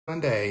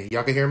Monday.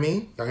 Y'all can hear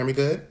me? Y'all hear me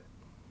good?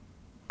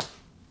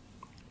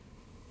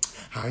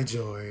 Hi,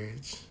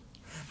 George.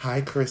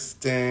 Hi,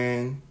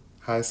 Kristen.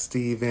 Hi,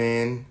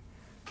 Steven.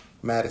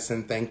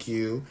 Madison, thank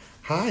you.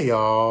 Hi,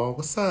 y'all.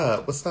 What's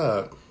up? What's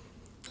up?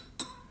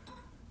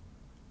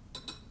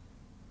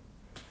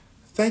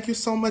 Thank you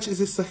so much.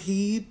 Is it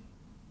Sahid?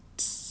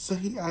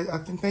 Sahid, I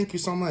think thank you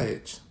so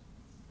much.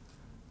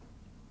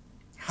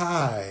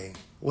 Hi.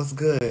 What's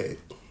good?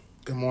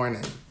 Good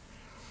morning.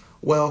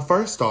 Well,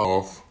 first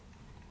off,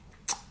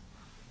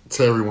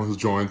 to everyone who's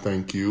joined,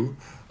 thank you.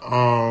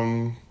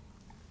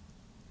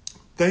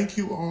 Thank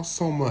you all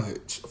so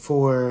much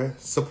for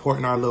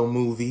supporting our little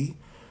movie.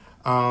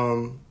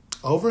 Over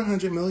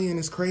 100 million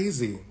is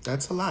crazy.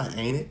 That's a lot,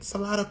 ain't it?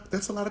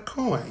 That's a lot of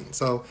coin.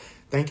 So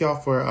thank y'all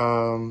for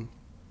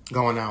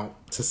going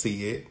out to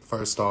see it.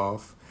 First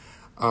off,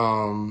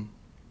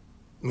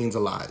 means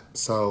a lot.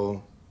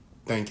 So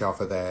thank y'all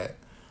for that.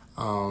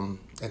 And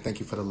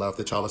thank you for the love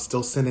that y'all are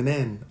still sending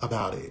in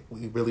about it.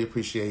 We really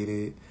appreciate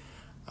it.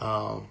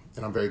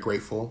 And I'm very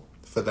grateful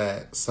for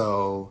that.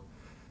 So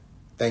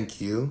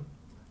thank you.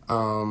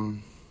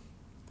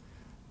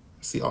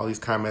 See all these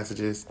kind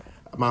messages.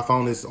 My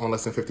phone is on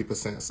less than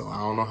 50%, so I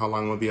don't know how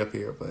long I'm going to be up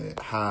here, but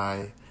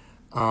hi.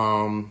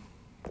 Let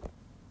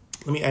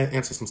me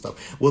answer some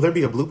stuff. Will there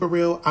be a blooper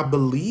reel? I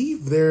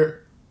believe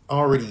there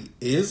already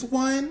is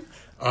one.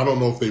 I don't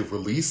know if they've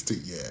released it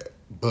yet,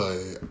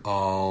 but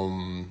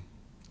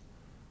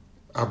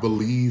I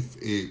believe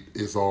it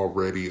is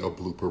already a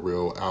blooper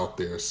reel out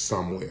there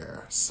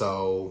somewhere.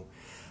 So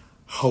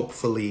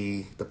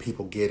hopefully the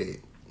people get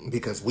it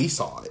because we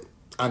saw it.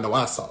 I know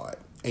I saw it.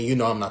 And you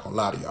know I'm not going to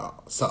lie to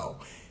y'all. So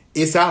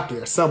it's out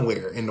there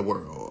somewhere in the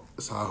world.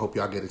 So I hope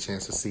y'all get a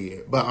chance to see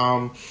it. But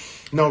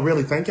no,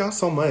 really, thank y'all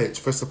so much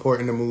for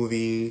supporting the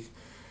movie.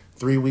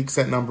 3 weeks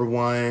at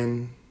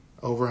 #1,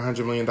 over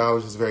 $100 million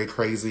is very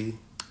crazy.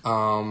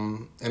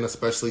 And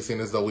especially seeing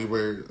as though we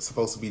were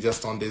supposed to be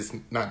just on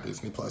Disney, not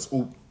Disney Plus.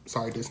 Ooh,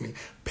 sorry, Disney.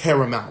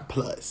 Paramount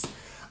Plus.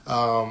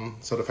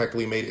 So the fact that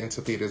we made it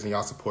into theaters and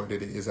y'all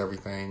supported it is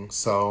everything.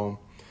 So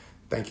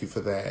thank you for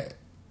that.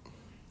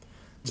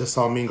 Just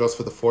saw Mean Girls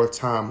for the 4th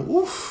time.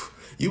 Oof,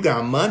 you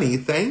got money.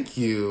 Thank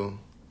you.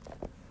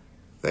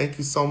 Thank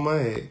you so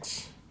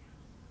much.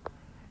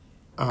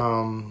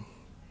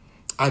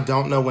 I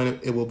don't know when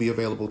it will be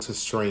available to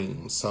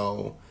stream,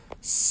 so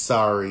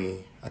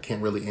sorry. I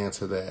can't really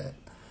answer that.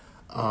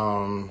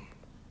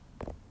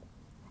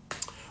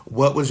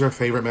 What was your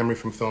favorite memory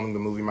from filming the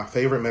movie? My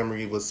favorite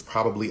memory was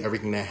probably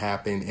everything that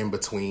happened in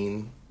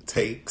between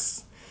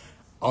takes.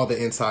 All the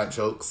inside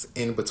jokes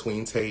in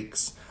between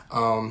takes.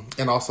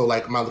 And also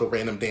like my little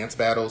random dance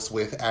battles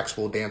with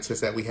actual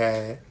dancers that we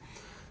had.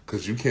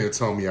 Because you can't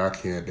tell me I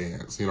can't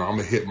dance. You know, I'm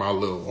going to hit my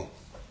little,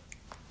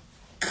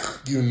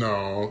 you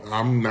know,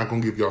 I'm not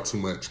going to give y'all too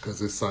much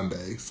because it's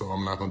Sunday. So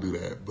I'm not going to do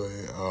that. But,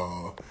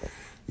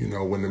 you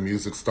know, when the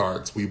music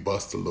starts, we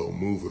bust a little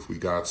move if we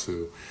got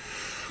to.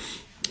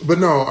 But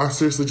no, I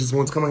seriously just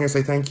want to come on here and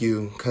say thank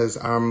you. Because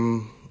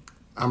I'm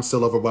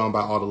still overwhelmed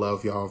by all the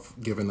love y'all have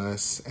given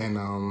us. And,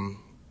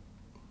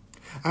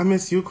 I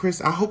miss you, Chris.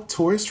 I hope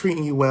tour is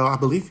treating you well. I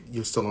believe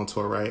you're still on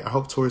tour, right? I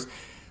hope tours.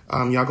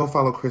 Y'all go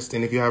follow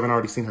Kristen. If you haven't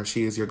already seen her,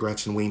 she is your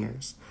Gretchen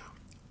Wieners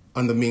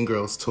on the Mean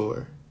Girls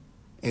tour.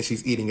 And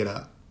she's eating it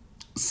up.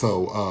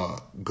 So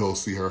go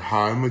see her.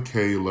 Hi,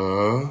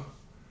 Michaela.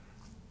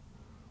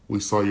 We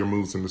saw your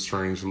moves in the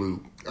Strange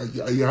Loop.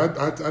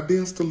 I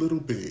danced a little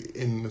bit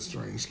in the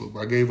Strange Loop.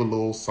 I gave a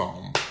little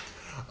song.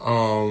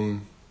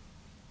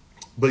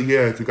 But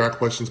yeah, if you got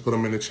questions, put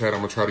them in the chat.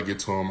 I'm going to try to get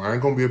to them. I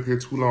ain't going to be up here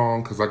too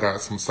long because I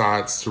got some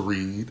sides to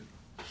read.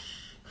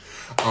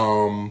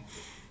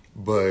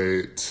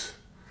 But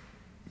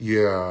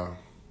yeah.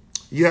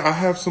 Yeah, I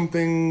have some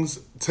things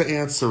to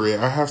answer it.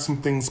 I have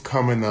some things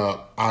coming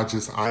up. I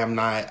am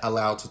not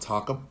allowed to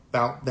talk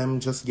about them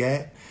just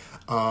yet.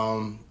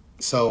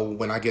 So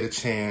when I get a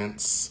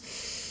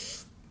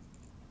chance,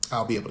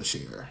 I'll be able to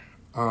share.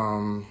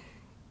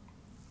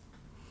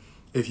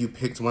 If you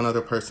picked one other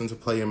person to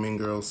play in Mean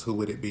Girls, who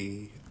would it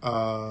be?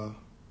 In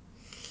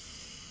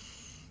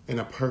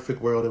a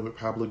perfect world, it would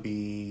probably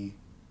be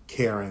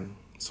Karen,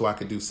 so I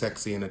could do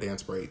sexy in a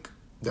dance break.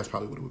 That's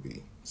probably what it would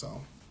be.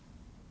 So,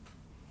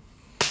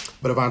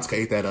 but Ivanska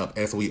ate that up,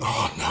 as we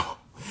all know.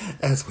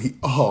 As we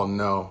all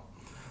know.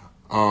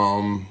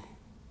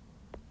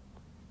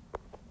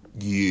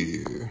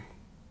 Yeah.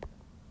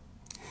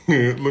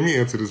 Let me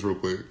answer this real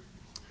quick.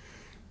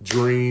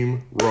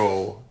 Dream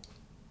role.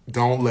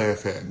 Don't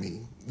laugh at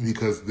me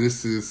because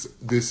this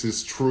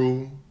is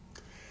true,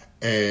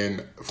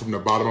 and from the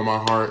bottom of my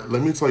heart,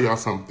 let me tell y'all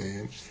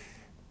something.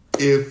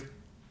 If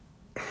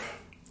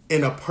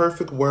in a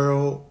perfect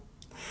world,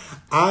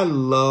 I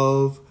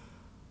love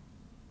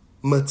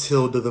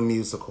Matilda the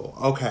musical.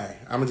 Okay,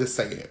 I'm gonna just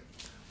say it.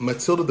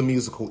 Matilda the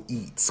musical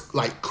eats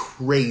like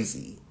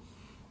crazy,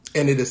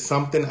 and it is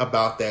something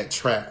about that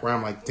track where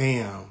I'm like,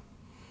 damn,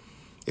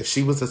 if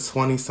she was a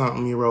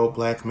 20-something-year-old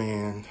black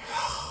man.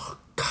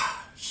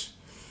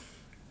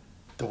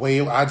 The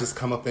way I just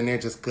come up in there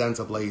just guns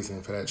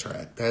a-blazing for that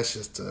track. That's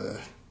just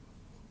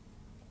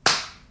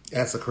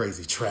That's a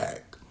crazy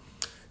track.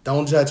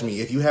 Don't judge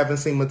me. If you haven't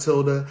seen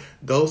Matilda,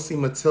 go see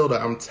Matilda.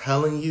 I'm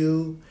telling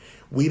you,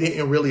 we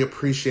didn't really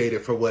appreciate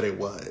it for what it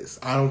was.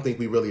 I don't think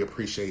we really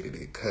appreciated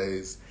it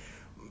because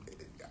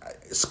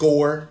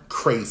score,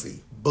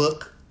 crazy.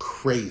 Book,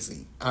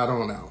 crazy. I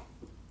don't know.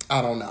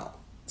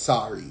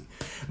 Sorry.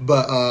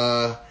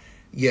 But,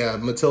 yeah,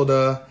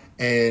 Matilda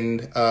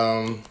and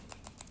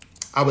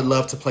I would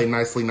love to play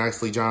Nicely,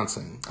 Nicely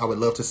Johnson. I would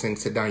love to sing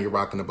Sit Down, You're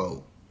Rocking the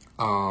Boat.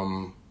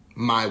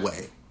 My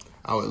Way.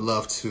 I would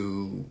love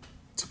to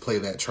play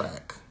that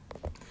track.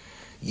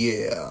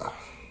 Yeah.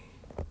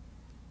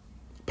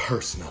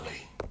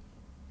 Personally.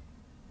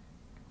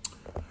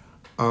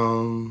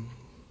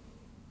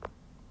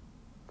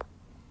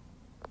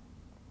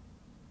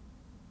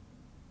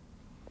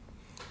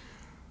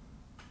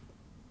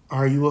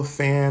 Are you a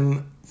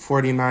fan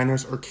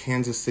 49ers or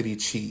Kansas City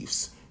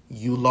Chiefs?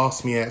 You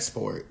lost me at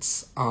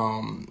sports.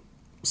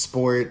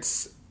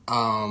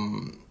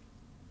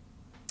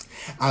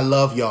 I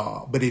love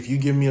y'all, but if you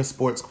give me a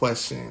sports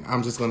question,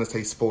 I'm just going to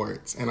say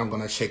sports, and I'm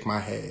going to shake my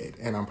head,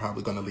 and I'm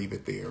probably going to leave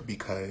it there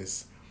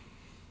because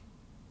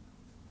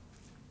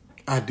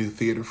I do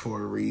theater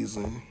for a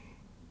reason.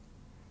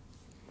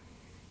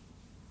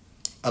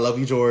 I love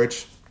you,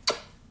 George.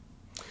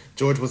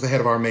 George was the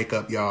head of our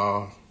makeup,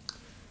 y'all.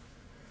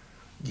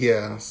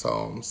 Yeah, so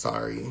I'm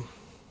sorry.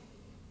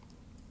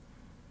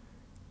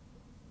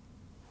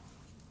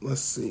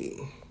 Let's see.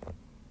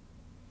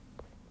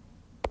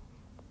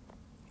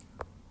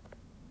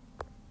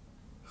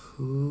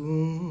 Hold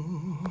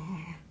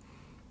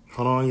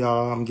on,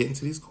 y'all. I'm getting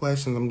to these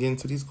questions.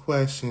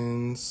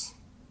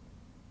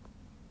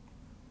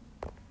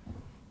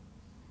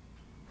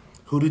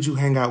 Who did you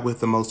hang out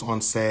with the most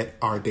on set?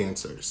 Our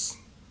dancers.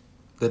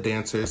 The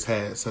dancers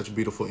had such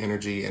beautiful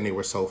energy and they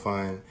were so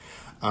fun.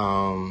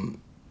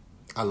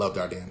 I loved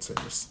our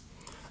dancers.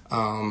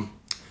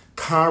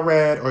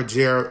 Conrad or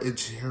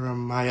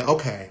Jeremiah.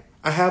 Okay.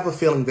 I have a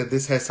feeling that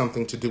this has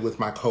something to do with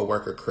my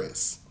coworker,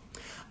 Chris.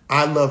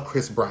 I love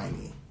Chris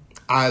Briney.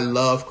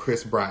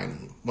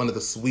 One of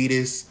the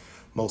sweetest,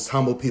 most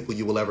humble people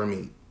you will ever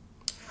meet.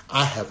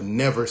 I have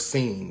never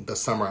seen The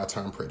Summer I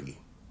Turned Pretty.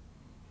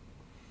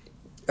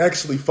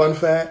 Actually, fun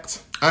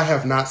fact, I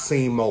have not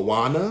seen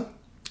Moana.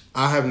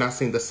 I have not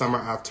seen The Summer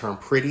I've Turned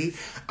Pretty.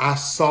 I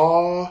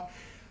saw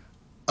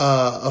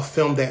a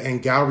film that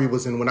Ann Gowrie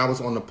was in when I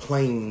was on the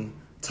plane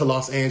to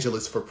Los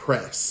Angeles for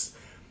press.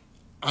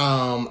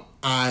 I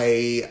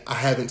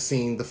haven't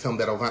seen the film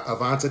that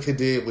Avantika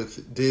did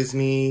with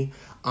Disney.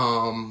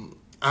 I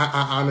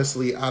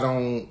honestly, I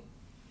don't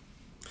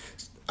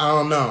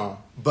know,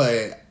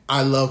 but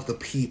I love the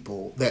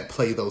people that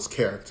play those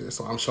characters,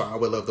 so I'm sure I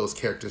would love those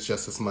characters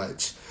just as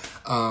much.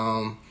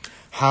 How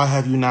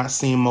have you not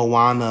seen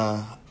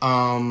Moana?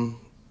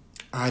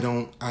 I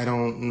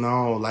don't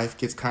know. Life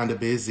gets kind of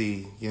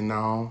busy, you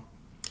know?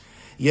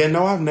 Yeah,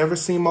 no, I've never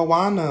seen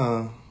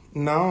Moana.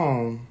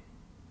 No.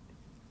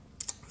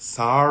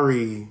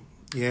 Sorry.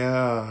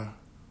 Yeah.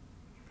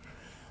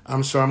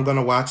 I'm sure I'm going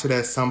to watch it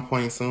at some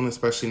point soon,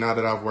 especially now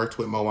that I've worked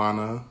with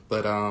Moana.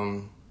 But,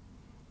 I'm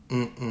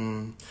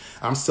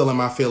still in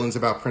my feelings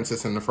about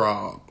Princess and the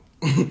Frog.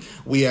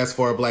 We asked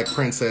for a black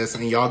princess,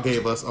 and y'all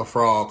gave us a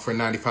frog for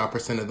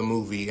 95% of the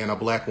movie and a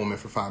black woman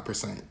for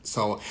 5%.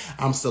 So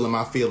I'm still in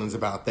my feelings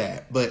about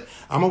that. But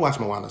I'm going to watch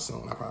Moana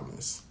soon, I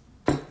promise.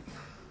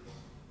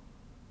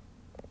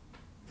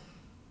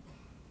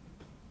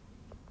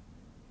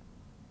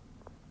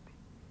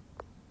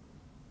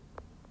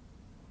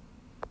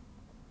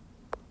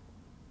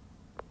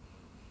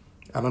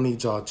 I don't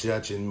need y'all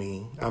judging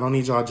me.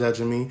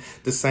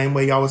 The same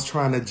way y'all was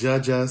trying to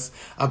judge us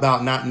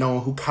about not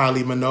knowing who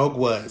Kylie Minogue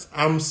was.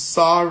 I'm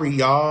sorry,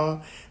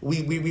 y'all.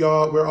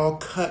 We're all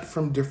cut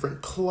from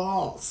different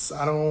cloths.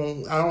 I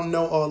don't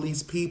know all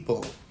these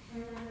people.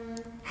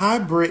 Hi,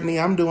 Brittany.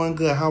 I'm doing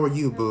good. How are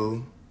you,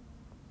 boo?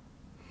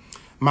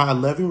 My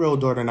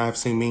 11-year-old daughter and I have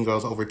seen Mean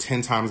Girls over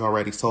 10 times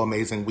already. So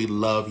amazing. We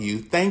love you.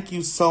 Thank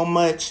you so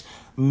much,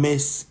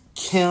 Miss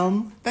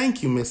Kim.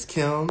 Thank you, Miss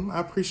Kim. I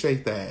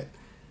appreciate that.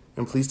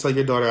 And please tell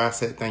your daughter I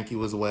said thank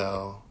you as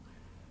well.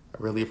 I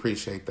really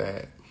appreciate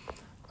that.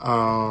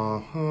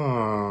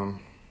 How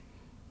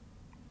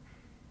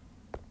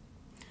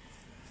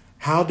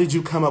did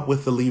you come up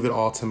with the leave it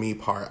all to me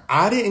part?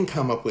 I didn't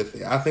come up with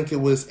it. I think it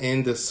was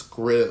in the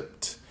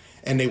script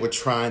and they were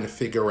trying to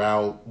figure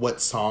out what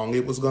song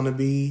it was going to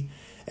be.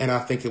 And I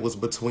think it was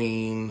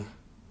between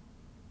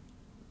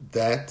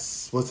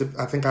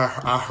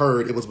I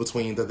heard it was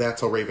between the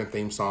That's So Raven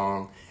theme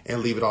song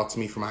and Leave It All to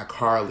Me from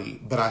iCarly.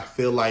 But I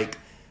feel like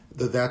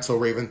the That's So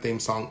Raven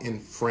theme song in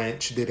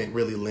French didn't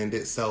really lend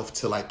itself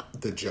to like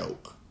the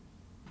joke.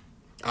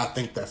 I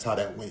think that's how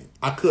that went.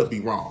 I could be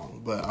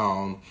wrong, but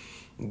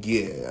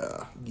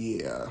yeah.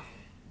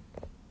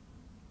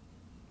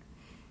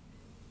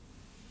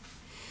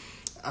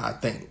 I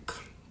think.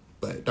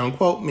 But don't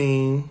quote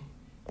me.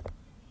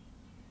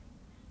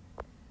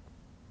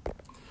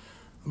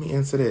 Let me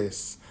answer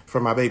this. For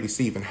my baby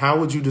Steven, how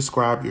would you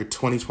describe your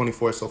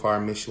 2024 so far? I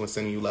miss you and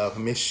sending you love. I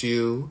miss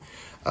you.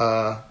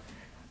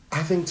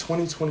 I think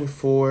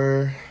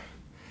 2024,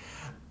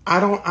 I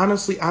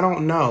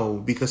don't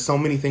know, because so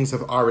many things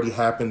have already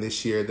happened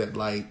this year that,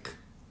 like,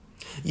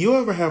 you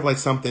ever have like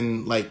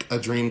something, like a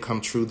dream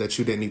come true that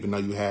you didn't even know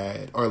you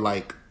had, or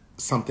like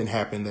something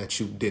happened that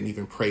you didn't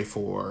even pray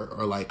for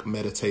or like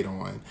meditate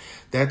on?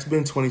 That's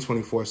been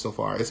 2024 so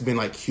far. It's been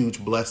like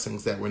huge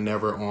blessings that were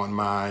never on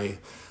my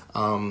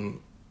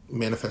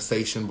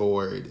manifestation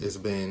board. It's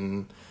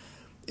been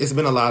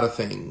a lot of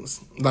things.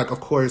 Like, of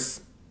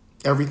course,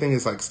 everything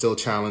is like still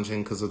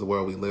challenging because of the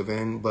world we live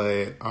in,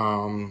 but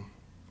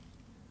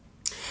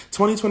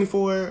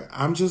 2024,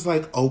 I'm just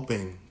like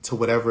open to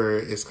whatever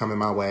is coming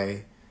my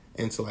way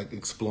and to like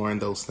exploring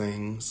those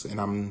things. And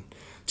I'm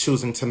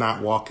choosing to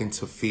not walk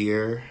into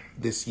fear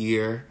this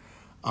year.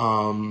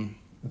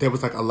 There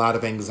was like a lot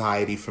of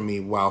anxiety for me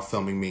while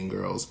filming Mean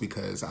Girls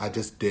because I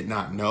just did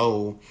not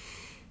know.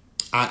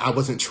 I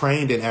wasn't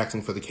trained in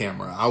acting for the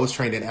camera. I was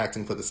trained in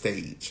acting for the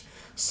stage.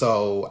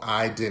 So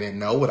I didn't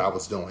know what I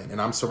was doing.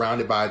 And I'm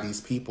surrounded by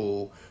these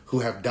people who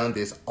have done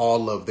this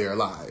all of their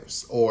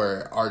lives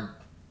or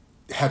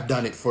have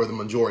done it for the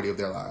majority of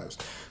their lives.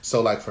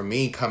 So like for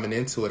me coming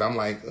into it, I'm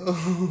like,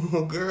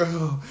 oh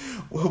girl,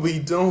 what we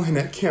doing?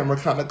 That camera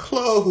kind of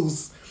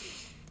close.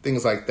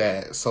 Things like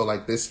that. So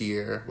like this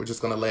year, we're just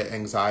going to let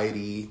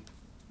anxiety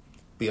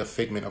be a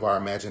figment of our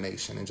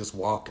imagination and just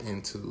walk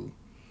into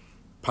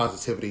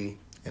positivity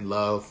and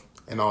love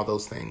and all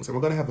those things. And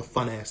we're going to have a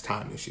fun ass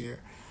time this year.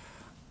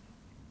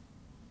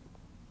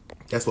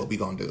 That's what we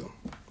going to do.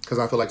 Because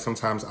I feel like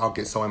sometimes I'll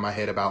get so in my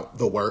head about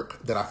the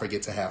work that I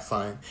forget to have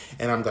fun.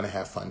 And I'm going to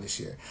have fun this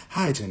year.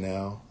 Hi,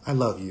 Janelle. I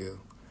love you.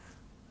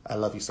 I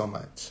love you so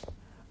much.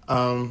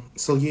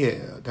 So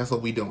yeah, that's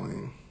what we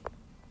doing.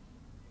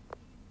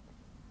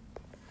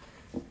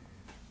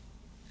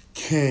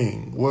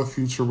 King, what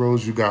future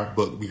roles you got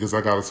booked? Because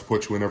I got to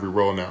support you in every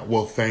role now.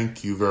 Well,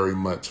 thank you very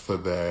much for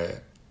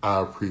that.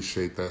 I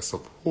appreciate that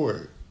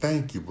support.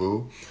 Thank you,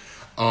 boo.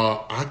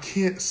 I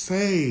can't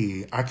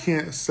say.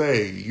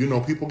 You know,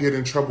 people get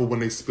in trouble when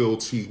they spill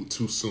tea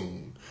too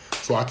soon.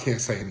 So I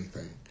can't say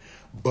anything.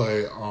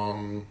 But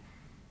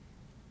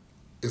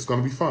it's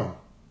going to be fun.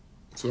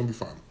 It's going to be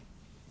fun.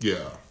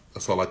 Yeah,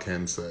 that's all I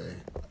can say.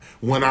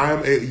 When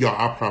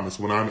I promise,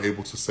 when I'm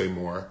able to say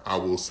more, I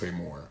will say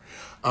more.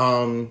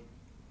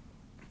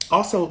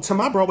 Also, to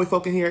my Broadway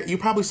folk in here, you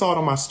probably saw it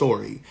on my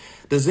story.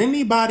 Does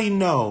anybody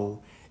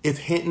know if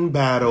Hinton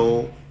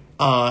Battle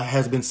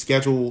has been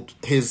scheduled,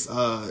 his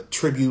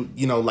tribute,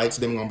 you know, Lights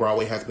Dimming on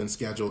Broadway has been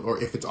scheduled,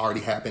 or if it's already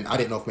happened? I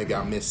didn't know if maybe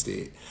I missed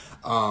it.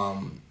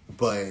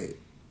 But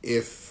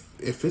if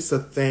it's a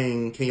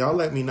thing, can y'all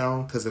let me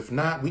know? Because if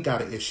not, we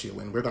got an issue,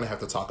 and we're going to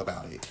have to talk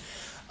about it.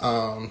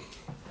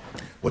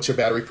 What's your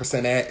battery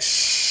percent at?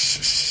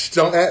 Shh,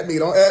 don't at me.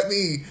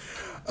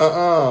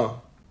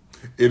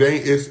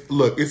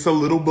 It's a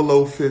little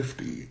below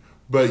 50.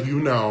 But,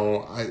 you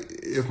know,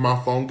 if my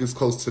phone gets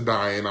close to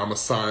dying, I'm going to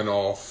sign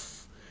off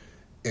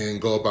and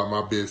go about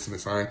my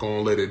business. I ain't going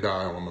to let it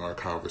die on our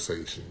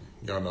conversation.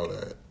 Y'all know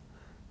that.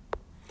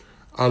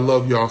 I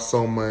love y'all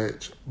so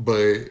much,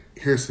 but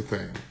here's the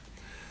thing.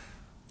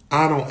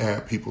 I don't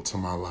add people to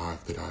my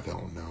life that I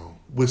don't know.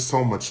 With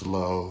so much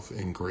love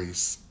and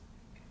grace,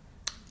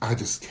 I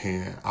just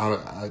can't.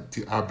 I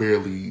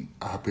barely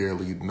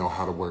know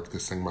how to work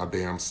this thing my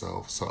damn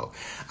self. So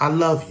I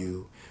love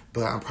you,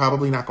 but I'm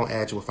probably not going to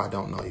add you if I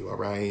don't know you, all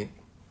right?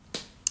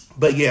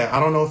 But yeah, I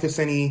don't know if it's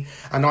any...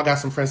 I know I got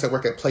some friends that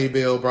work at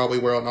Playbill, Broadway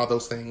World, and all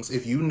those things.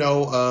 If you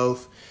know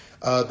of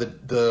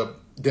the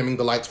dimming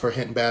the lights for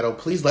Hinton Battle,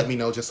 please let me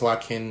know just so I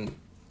can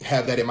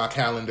have that in my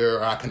calendar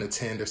or I can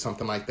attend or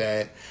something like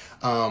that.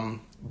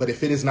 But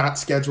if it is not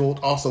scheduled,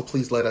 also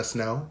please let us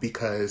know,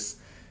 because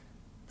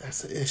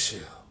that's an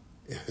issue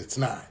if it's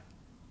not.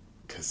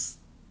 Because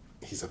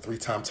he's a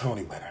 3-time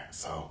Tony winner,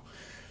 so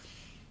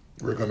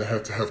we're going to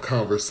have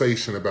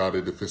conversation about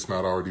it if it's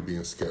not already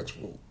being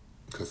scheduled,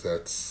 because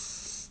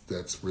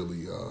that's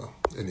really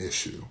an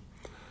issue.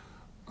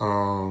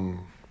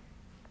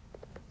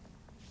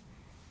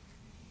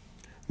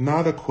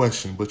 Not a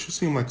question, but you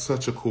seem like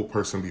such a cool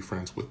person to be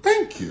friends with.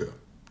 Thank you.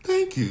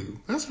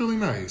 That's really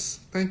nice.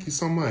 Thank you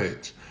so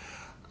much.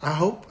 I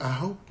hope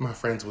my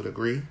friends would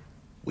agree.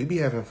 We be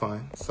having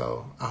fun,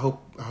 so I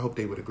hope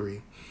they would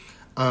agree.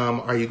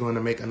 Are you going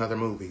to make another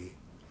movie?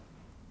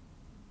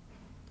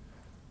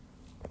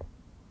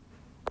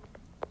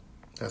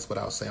 That's what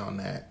I'll say on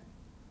that.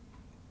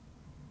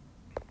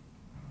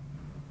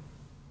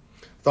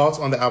 Thoughts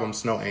on the album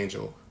Snow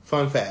Angel.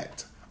 Fun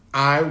fact.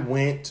 I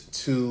went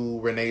to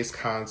Renee's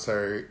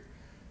concert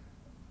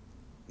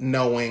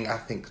knowing, I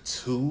think,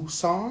 2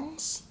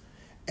 songs.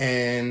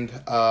 And,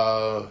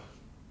 yeah,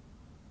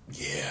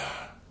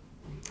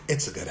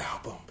 it's a good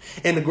album.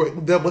 And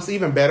what's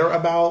even better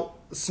about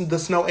the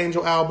Snow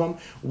Angel album,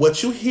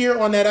 what you hear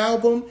on that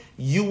album,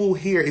 you will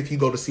hear if you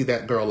go to see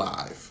that girl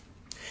live.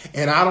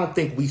 And I don't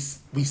think we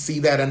see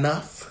that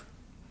enough.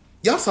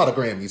 Y'all saw the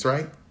Grammys,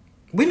 right?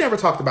 We never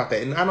talked about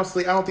that. And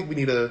honestly, I don't think we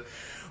need to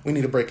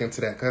break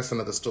into that, because that's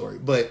another story.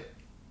 But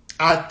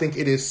I think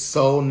it is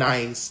so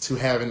nice to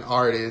have an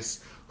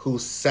artist who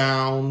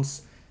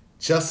sounds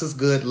just as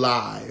good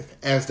live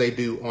as they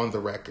do on the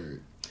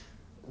record.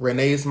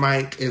 Renee's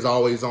mic is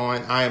always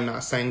on. I am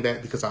not saying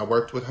that because I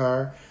worked with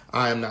her.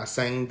 I am not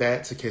saying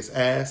that to kiss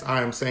ass.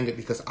 I am saying it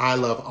because I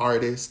love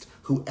artists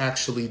who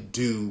actually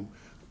do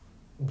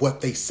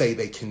what they say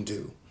they can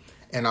do.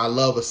 And I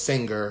love a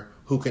singer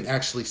who can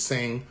actually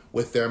sing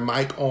with their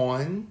mic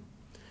on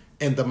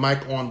and the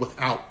mic on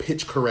without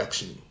pitch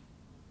correction.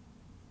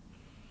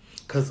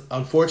 Because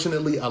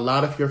unfortunately, a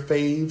lot of your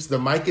faves, the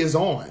mic is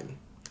on,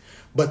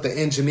 but the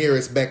engineer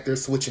is back there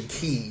switching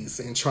keys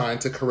and trying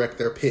to correct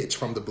their pitch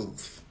from the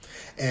booth.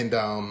 And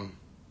I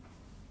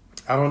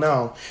don't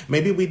know.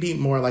 Maybe we need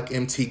more like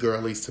MT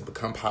girlies to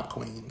become pop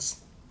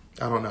queens.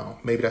 I don't know.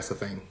 Maybe that's the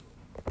thing.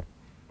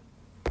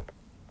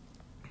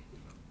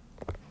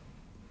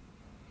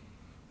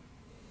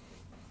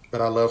 But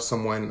I love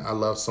someone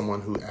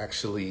who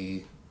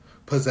actually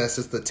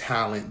possesses the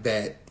talent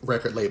that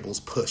record labels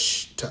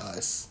push to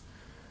us.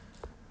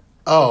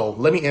 Oh,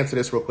 let me answer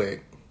this real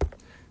quick.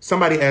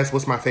 Somebody asked,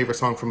 what's my favorite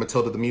song from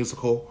Matilda the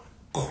Musical?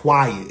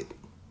 Quiet.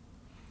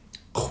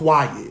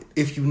 Quiet.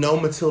 If you know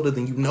Matilda,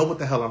 then you know what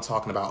the hell I'm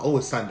talking about. Oh,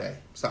 it's Sunday.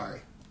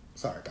 Sorry,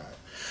 guys.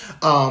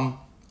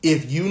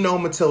 If you know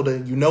Matilda,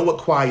 you know what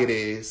Quiet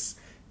is.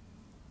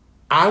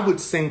 I would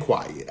sing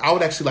Quiet. I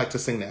would actually like to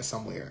sing that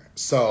somewhere.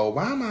 So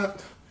why am I...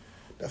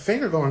 The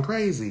finger going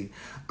crazy.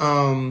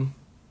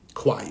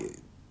 Quiet.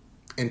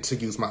 And to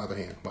use my other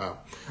hand. Wow.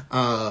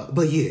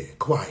 But yeah,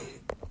 Quiet.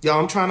 Y'all,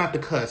 I'm trying not to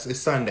cuss. It's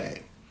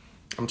Sunday.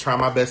 I'm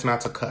trying my best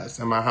not to cuss.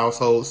 In my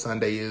household,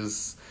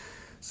 Sunday's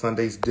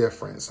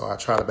different. So I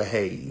try to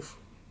behave.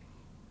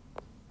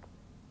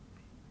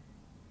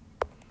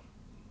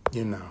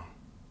 You know.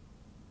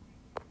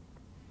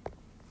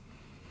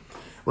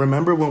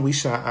 Remember when we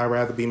shot I'd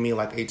Rather Be Me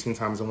like 18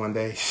 times in one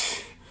day?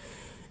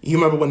 You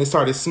remember when it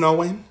started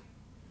snowing?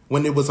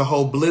 When there was a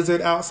whole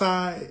blizzard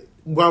outside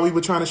while we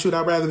were trying to shoot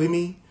I'd Rather Be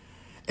Me?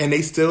 And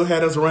they still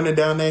had us running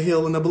down that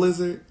hill in the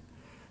blizzard?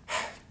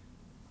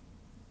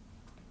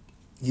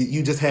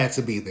 You just had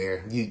to be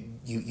there.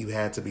 You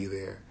had to be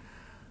there.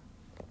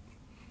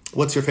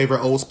 What's your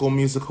favorite old school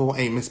musical?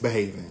 Ain't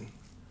Misbehaving.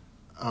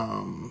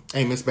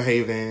 Ain't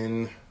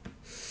Misbehaving.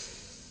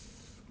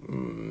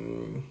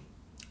 And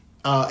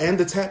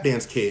the Tap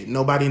Dance Kid.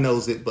 Nobody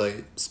knows it, but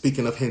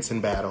speaking of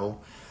Henson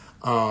Battle,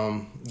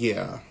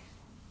 yeah.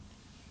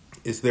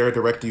 Is there a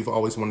director you've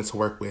always wanted to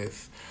work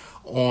with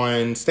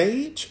on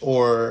stage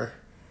or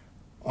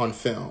on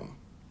film?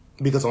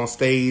 Because on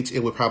stage,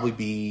 it would probably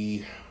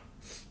be...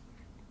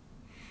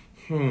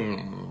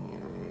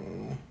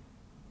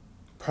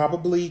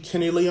 Probably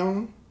Kenny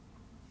Leon?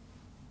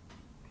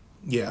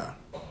 Yeah.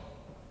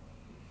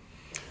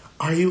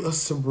 Are you a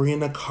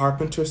Sabrina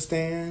Carpenter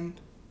stan?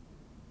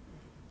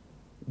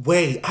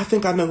 Wait, I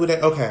think I know who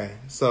that... Okay,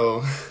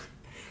 so...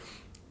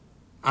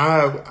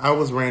 I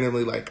was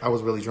randomly, like, I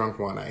was really drunk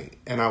one night,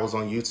 and I was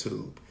on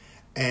YouTube,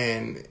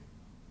 and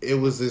it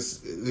was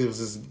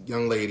this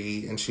young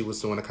lady, and she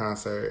was doing a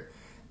concert,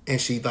 and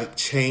she, like,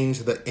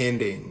 changed the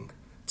ending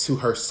to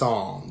her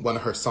song, one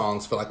of her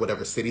songs for, like,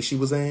 whatever city she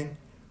was in,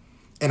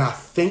 and I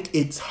think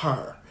it's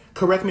her.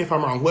 Correct me if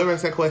I'm wrong. Whoever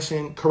asked that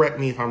question, correct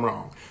me if I'm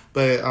wrong.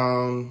 But,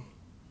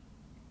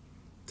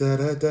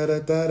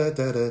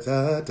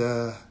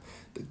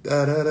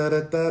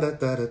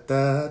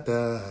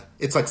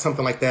 it's like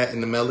something like that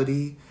in the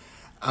melody.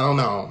 I don't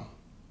know.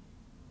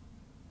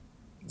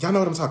 Y'all know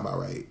what I'm talking about,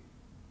 right?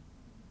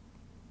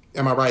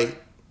 Am I right?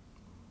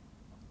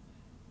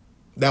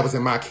 That was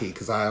in my key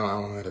because I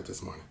don't have it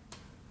this morning.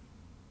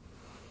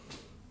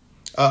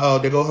 Uh-oh,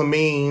 there go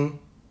Hameen.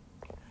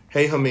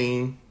 Hey,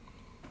 Hameen.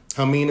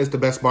 Hameen is the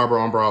best barber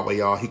on Broadway,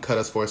 y'all. He cut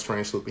us for a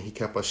strange loop and he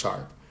kept us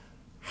sharp.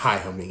 Hi,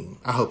 Hameen.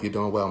 I hope you're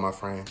doing well, my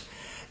friend.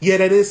 Yeah,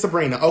 that is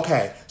Sabrina.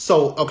 Okay,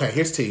 so,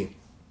 here's T.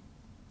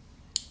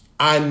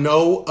 I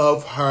know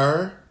of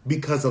her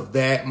because of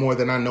that more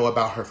than I know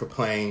about her for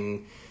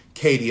playing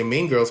Katie in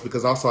Mean Girls,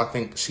 because also I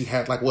think she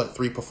had,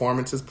 3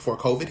 performances before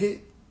COVID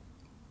hit?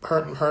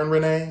 Her and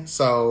Renee?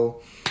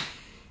 So,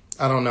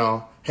 I don't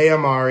know. Hey,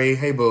 Amari.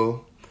 Hey,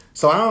 boo.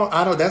 So,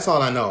 I don't, that's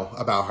all I know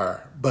about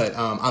her. But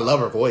I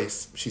love her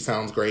voice. She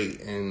sounds great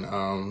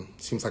and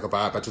seems like a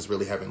vibe I just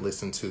really haven't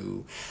listened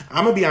to.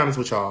 I'm going to be honest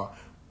with y'all.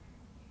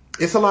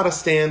 It's a lot of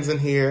stands in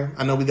here.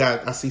 I know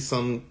I see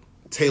some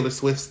Taylor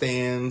Swift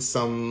stands,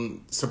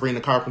 some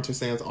Sabrina Carpenter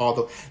stands,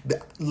 all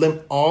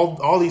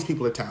these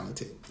people are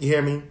talented. You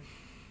hear me?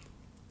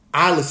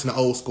 I listen to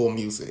old school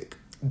music.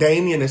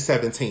 Damien is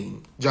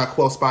 17.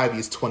 Jaquel Spivey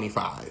is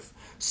 25.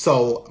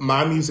 So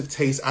my music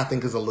taste, I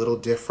think, is a little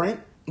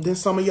different than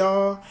some of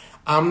y'all.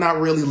 I'm not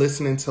really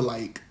listening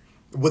to,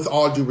 with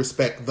all due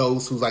respect,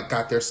 those who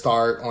got their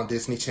start on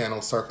Disney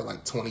Channel circa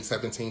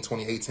 2017,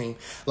 2018.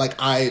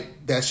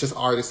 That's just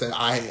artists that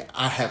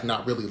I have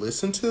not really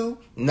listened to.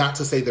 Not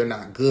to say they're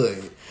not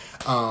good,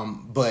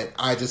 but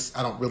I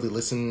don't really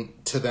listen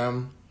to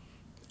them.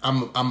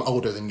 I'm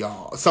older than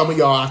y'all. Some of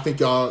y'all, I think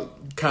y'all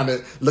kind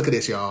of look at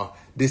this, y'all.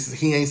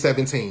 He ain't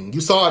 17.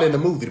 You saw it in the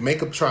movie. The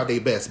makeup tried their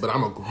best, but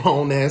I'm a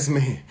grown ass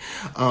man.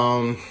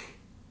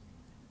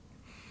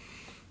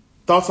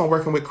 Thoughts on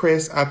working with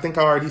Chris? I think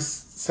I already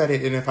said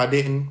it, and if I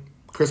didn't,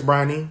 Chris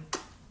Briney,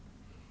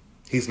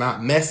 he's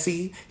not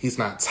messy. He's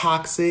not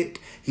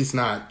toxic. He's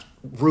not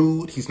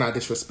rude. He's not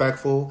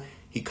disrespectful.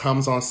 He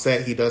comes on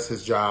set. He does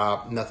his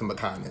job. Nothing but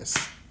kindness.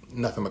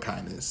 Nothing but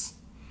kindness.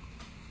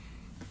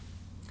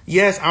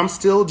 Yes, I'm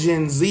still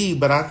Gen Z,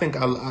 but I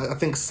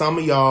think some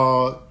of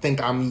y'all think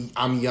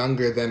I'm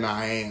younger than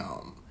I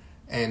am,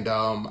 and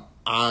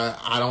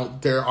I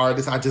don't. There are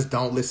artists I just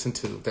don't listen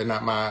to. They're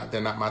not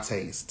my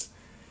taste.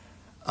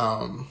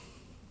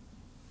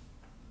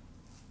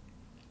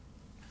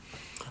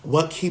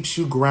 What keeps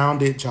you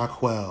grounded,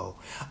 Jaquel?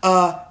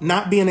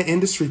 Not being an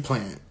industry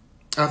plant.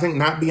 I think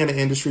not being an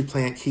industry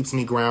plant keeps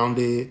me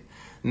grounded.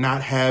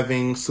 Not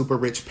having super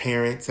rich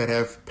parents that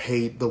have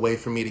paid the way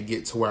for me to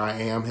get to where I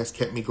am has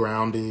kept me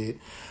grounded.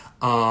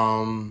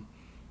 And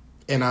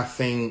I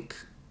think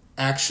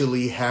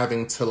actually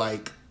having to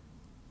like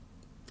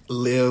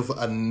live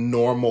a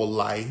normal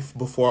life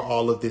before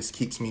all of this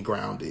keeps me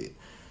grounded.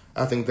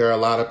 I think there are a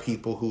lot of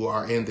people who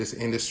are in this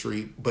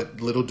industry,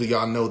 but little do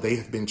y'all know they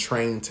have been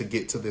trained to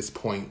get to this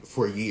point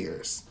for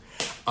years.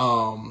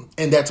 And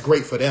that's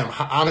great for them.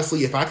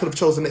 Honestly, if I could have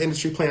chosen the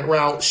industry plant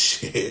route,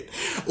 shit.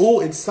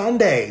 Oh, it's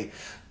Sunday.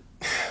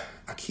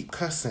 I keep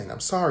cussing. I'm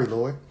sorry,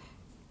 Lord.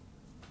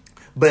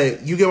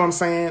 But you get what I'm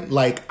saying?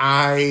 Like,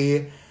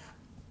 I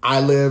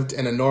lived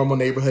in a normal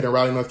neighborhood in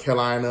Raleigh, North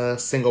Carolina,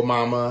 single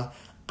mama.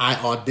 I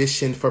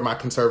auditioned for my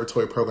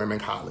conservatory program in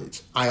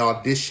college. I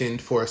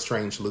auditioned for A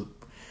Strange Loop.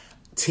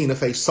 Tina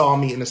Fey saw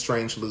me in A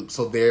Strange Loop.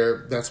 So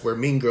that's where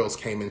Mean Girls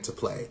came into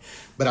play.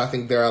 But I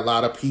think there are a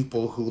lot of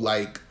people who,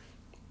 like,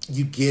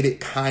 you get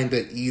it kind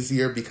of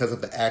easier because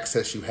of the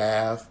access you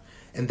have,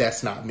 and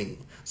that's not me.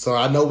 So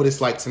I know what it's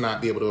like to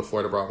not be able to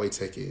afford a Broadway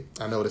ticket.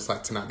 I know what it's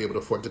like to not be able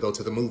to afford to go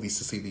to the movies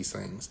to see these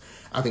things.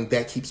 I think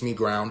that keeps me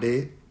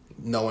grounded,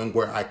 knowing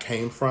where I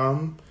came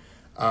from,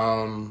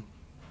 and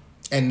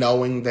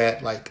knowing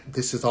that, like,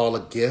 this is all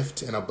a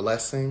gift and a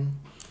blessing,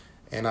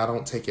 and I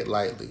don't take it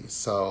lightly.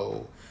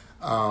 So,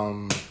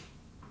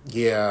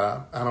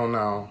 yeah, I don't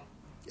know.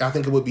 I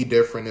think it would be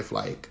different if,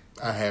 like,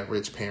 I had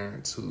rich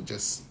parents who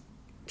just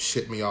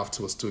ship me off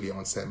to a studio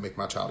and said, make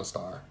my child a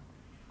star.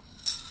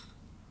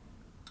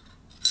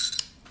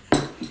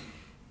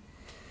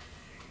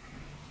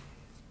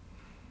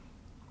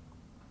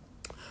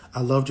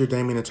 I loved your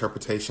Damien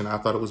interpretation. I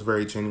thought it was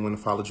very genuine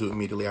and followed you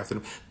immediately after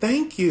them.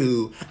 Thank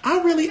you.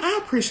 I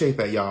appreciate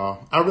that,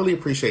 y'all. I really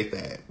appreciate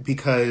that,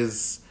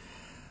 because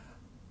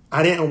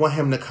I didn't want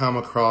him to come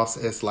across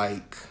as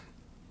like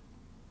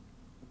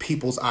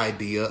people's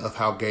idea of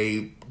how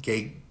gay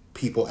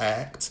people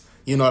act.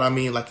 You know what I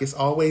mean? Like, it's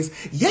always,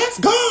 yes,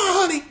 God,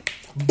 honey,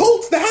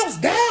 boots the house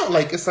down.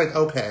 Like, it's like,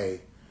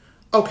 okay,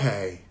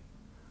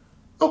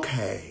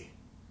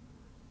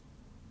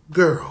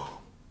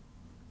 girl,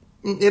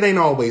 it ain't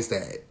always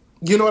that.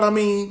 You know what I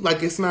mean?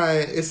 Like, it's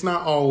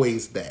not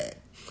always that.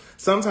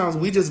 Sometimes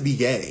we just be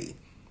gay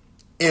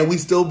and we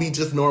still be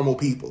just normal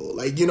people.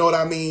 Like, you know what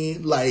I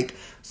mean? Like,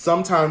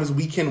 sometimes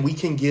we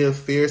can give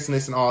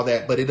fierceness and all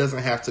that, but it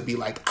doesn't have to be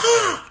like,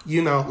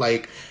 you know,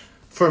 like,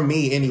 for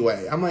me,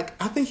 anyway, I'm like,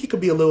 I think he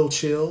could be a little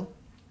chill.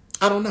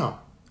 I don't know.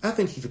 I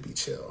think he could be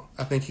chill.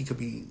 I think he could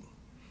be,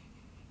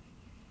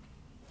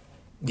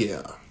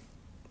 yeah.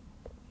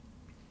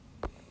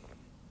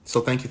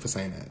 So thank you for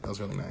saying that. That was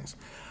really nice.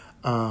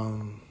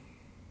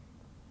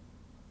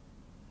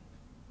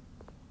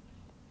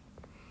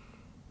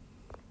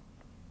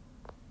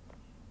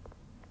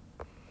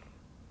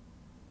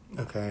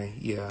 Okay,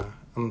 yeah.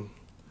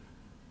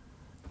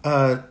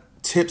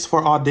 Tips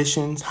for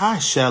auditions. Hi,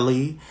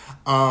 Shelly.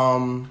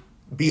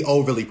 Be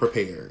overly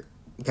prepared.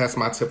 That's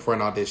my tip for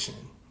an audition.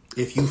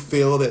 If you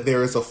feel that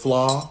there is a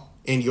flaw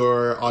in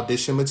your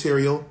audition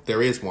material,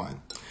 there is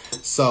one.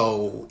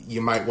 So you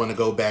might want to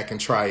go back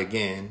and try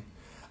again,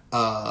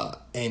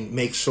 and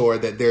make sure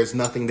that there's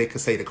nothing they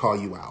could say to call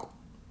you out.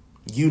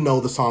 You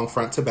know the song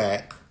front to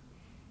back.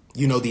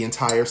 You know the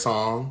entire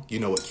song. You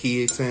know what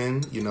key it's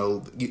in. You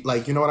know,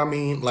 like, you know what I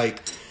mean?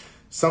 Like,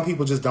 some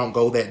people just don't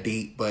go that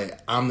deep,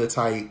 but I'm the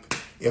type,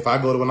 if I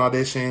go to an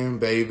audition,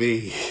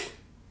 baby,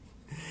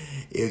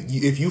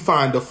 if you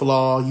find a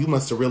flaw, you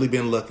must have really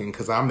been looking,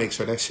 because I'll make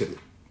sure that shit.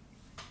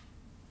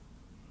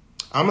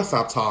 I'm going to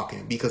stop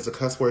talking because the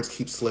cuss words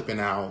keep slipping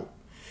out.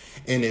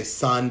 And it's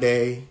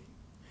Sunday,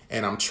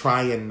 and I'm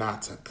trying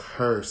not to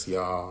curse,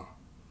 y'all.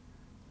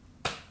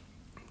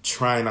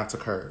 Trying not to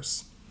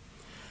curse.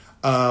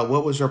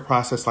 What was your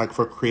process like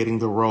for creating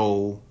the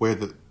role where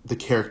the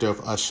character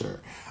of Usher?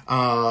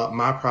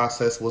 My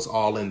process was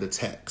all in the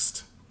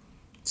text.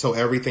 So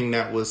everything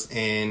that was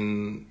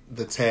in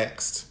the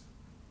text,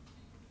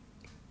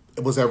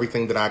 it was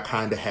everything that I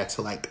kind of had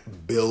to like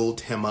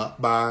build him up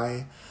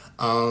by.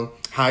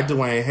 Hi,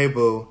 Dwayne. Hey,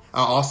 boo.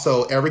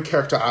 Every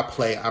character I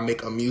play, I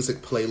make a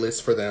music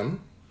playlist for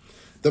them.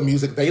 The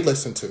music they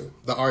listen to,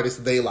 the artists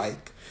they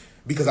like,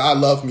 because I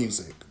love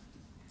music.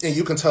 And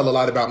you can tell a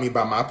lot about me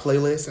by my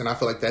playlist, and I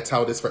feel like that's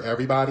how it is for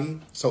everybody.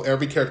 So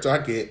every character I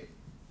get,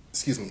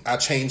 I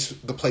change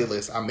the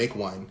playlist. I make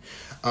one.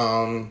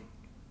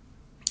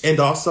 And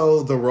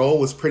also, the role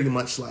was pretty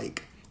much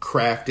like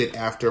crafted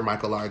after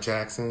Michael R.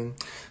 Jackson.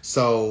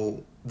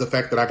 So the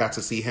fact that I got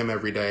to see him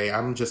every day,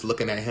 I'm just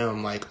looking at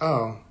him like,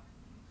 oh,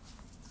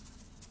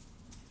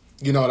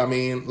 you know what I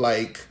mean?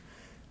 Like,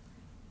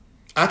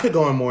 I could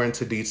go in more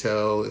into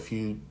detail if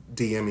you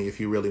DM me if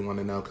you really want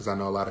to know, because I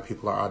know a lot of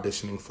people are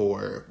auditioning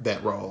for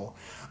that role.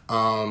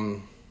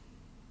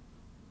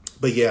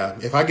 But yeah,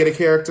 if I get a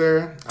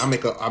character, I'll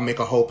make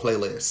a whole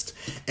playlist.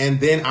 And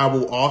then I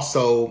will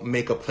also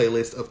make a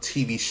playlist of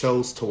TV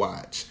shows to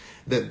watch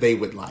that they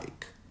would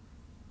like.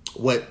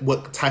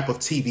 What type of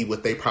TV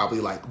would they probably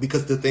like?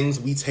 Because the things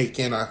we take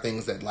in are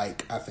things that,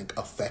 like, I think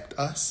affect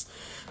us.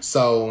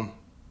 So,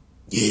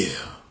 yeah,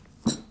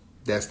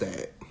 that's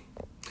that.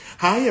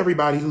 Hi,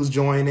 everybody who's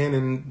joining,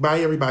 and bye,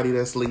 everybody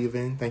that's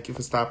leaving. Thank you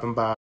for stopping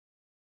by.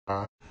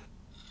 I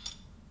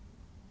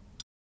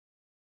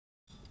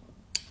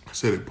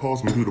said it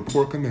paused me due to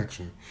poor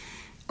connection.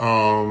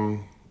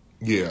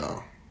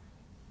 Yeah.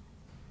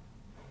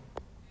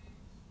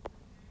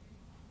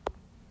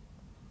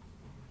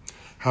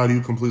 How do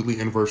you completely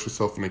invert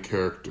yourself in a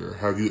character?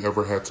 Have you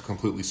ever had to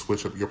completely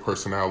switch up your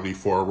personality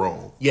for a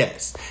role?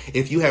 Yes.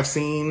 If you have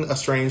seen A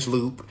Strange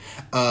Loop,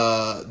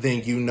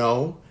 then you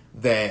know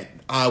that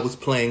I was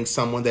playing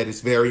someone that is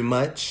very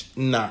much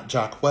not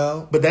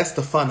Jaquel. But that's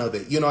the fun of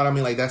it. You know what I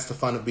mean? Like, that's the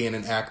fun of being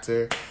an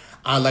actor.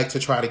 I like to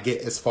try to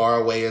get as far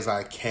away as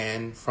I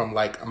can from,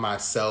 like,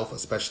 myself,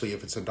 especially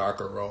if it's a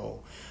darker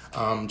role.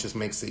 Just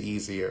makes it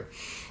easier.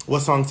 What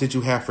songs did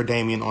you have for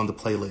Damien on the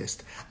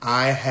playlist?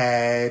 I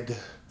had...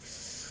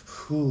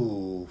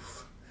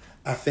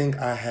 I think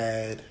I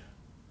had...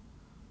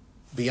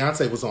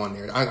 Beyonce was on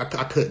there. I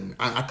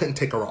couldn't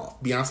take her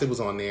off. Beyonce was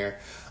on there.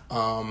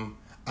 I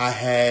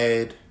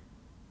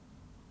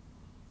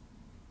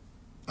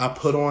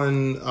put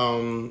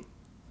on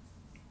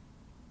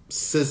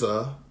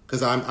SZA,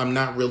 because I'm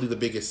not really the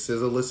biggest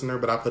SZA listener,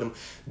 but I put him.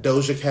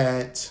 Doja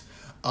Cat.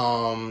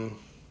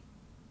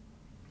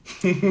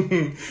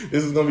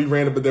 This is gonna be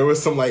random, but there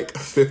was some like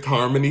Fifth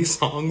Harmony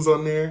songs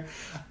on there.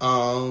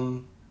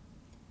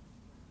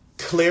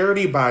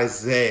 Clarity by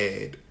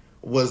Zed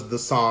was the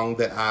song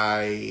that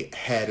I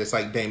had. It's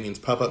like Damien's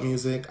pop-up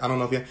music. I don't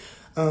know if you...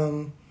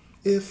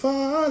 if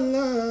our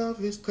love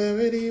is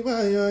clarity,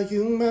 why are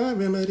you my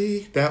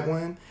remedy? That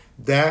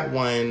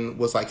one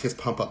was like his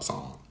pump-up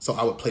song. So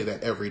I would play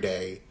that every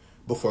day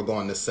before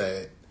going to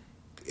set,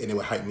 and it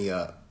would hype me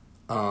up.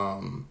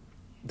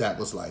 That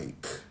was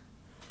like,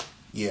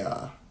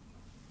 yeah.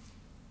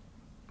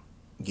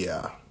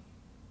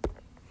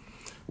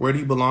 Where Do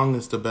You Belong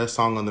is the best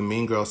song on the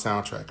Mean Girl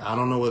soundtrack. I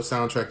don't know what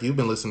soundtrack you've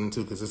been listening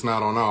to because it's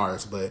not on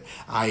ours, but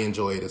I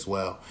enjoy it as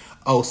well.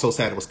 Oh, So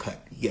Sad It Was Cut.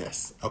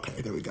 Yes.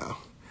 Okay, there we go.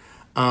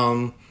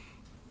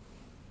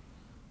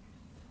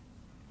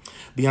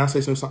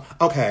 Beyonce's new song.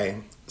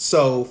 Okay,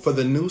 so for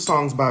the new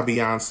songs by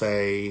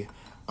Beyonce,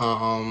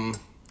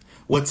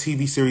 what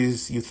TV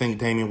series you think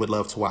Damien would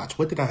love to watch?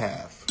 What did I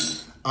have?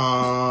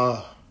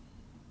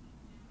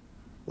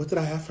 What did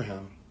I have for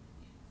him?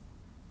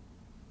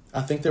 I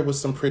think there was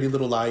some Pretty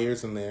Little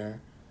Liars in there.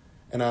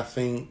 And I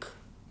think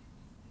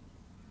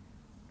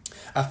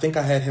I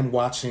had him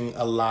watching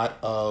a lot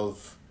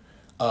of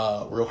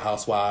Real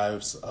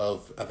Housewives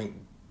of, I think,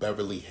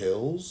 Beverly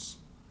Hills.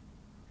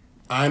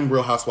 I'm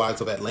Real Housewives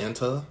of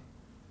Atlanta.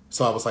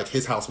 So I was like,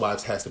 his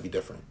Housewives has to be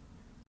different.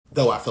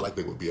 Though I feel like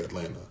they would be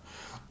Atlanta.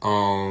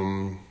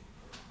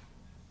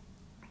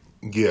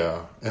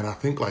 Yeah, and I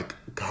think like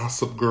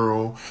Gossip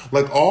Girl,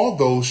 like all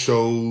those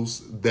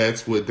shows,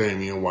 that's what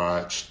Damien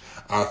watched.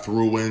 I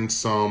threw in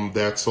some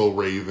That's So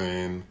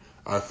Raven.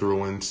 I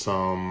threw in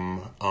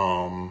some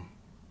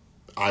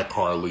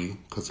iCarly,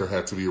 because there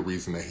had to be a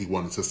reason that he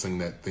wanted to sing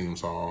that theme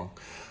song.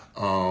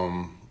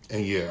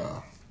 And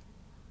yeah,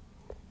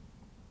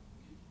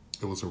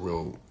 it was a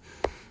real...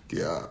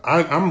 Yeah,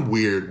 I'm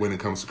weird when it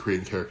comes to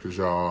creating characters,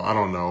 y'all. I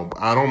don't know.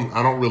 I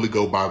don't really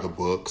go by the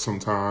book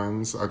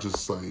sometimes. I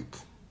just like...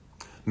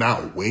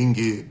 Not wing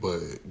it, but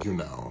you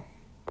know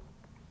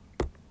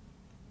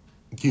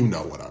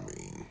what I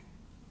mean.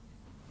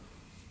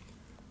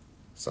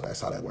 So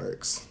that's how that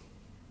works.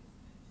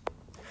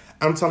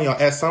 I'm telling y'all,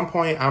 at some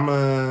point,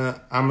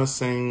 I'ma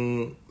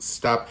sing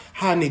Stop.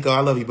 Hi, Nico, I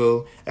love you,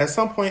 boo. At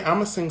some point,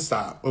 I'ma sing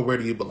Stop, or Where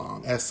Do You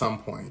Belong? At some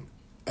point,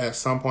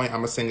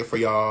 I'ma sing it for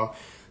y'all.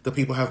 The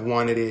people have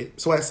wanted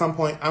it. So at some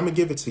point, I'ma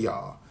give it to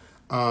y'all.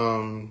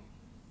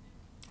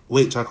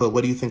 Wait, Jaquel,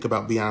 what do you think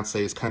about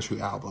Beyonce's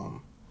country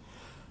album?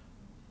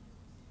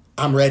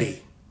 I'm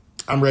ready.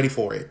 I'm ready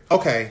for it.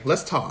 Okay,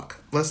 let's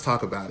talk. Let's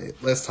talk about it.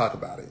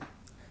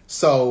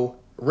 So,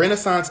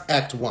 Renaissance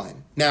Act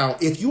 1. Now,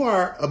 if you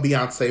are a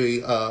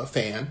Beyonce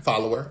fan,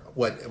 follower,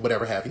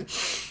 whatever have you,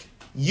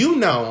 you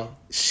know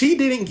she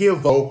didn't give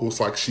vocals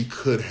like she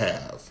could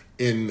have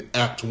in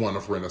Act 1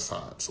 of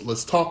Renaissance.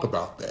 Let's talk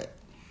about that.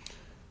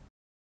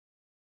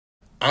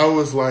 I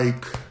was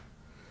like,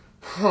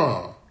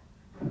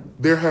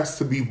 there has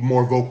to be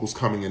more vocals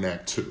coming in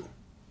Act 2.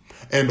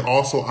 And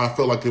also, I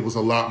felt like it was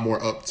a lot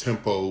more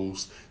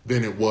up-tempos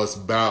than it was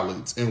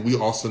ballads. And we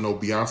also know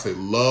Beyonce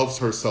loves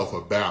herself a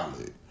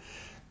ballad.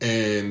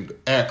 And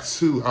Act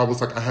 2, I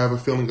was like, I have a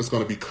feeling it's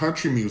going to be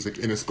country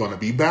music and it's going to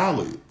be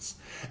ballads.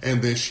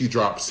 And then she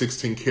dropped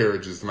 16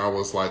 Carriages, and I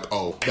was like,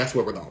 oh, That's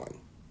where we're going.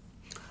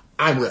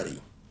 I'm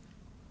ready.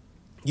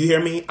 You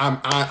hear me?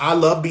 I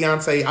love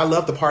Beyonce. I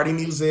love the party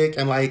music,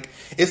 and like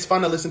it's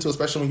fun to listen to,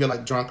 especially when you're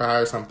like drunk or high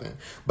or something.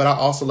 But I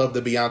also love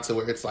the Beyonce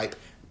where it's like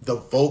the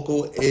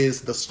vocal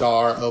is the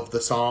star of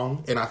the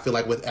song, and I feel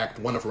like with Act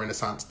 1 of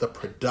Renaissance, the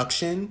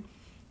production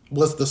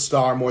was the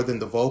star more than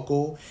the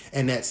vocal,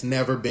 and that's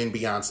never been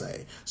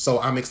Beyonce. So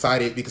I'm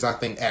excited because I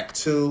think Act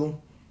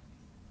 2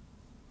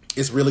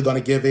 is really going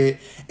to give it.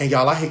 And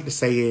y'all, I hate to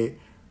say it,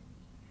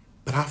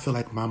 but I feel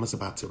like Mama's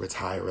about to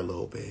retire a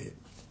little bit.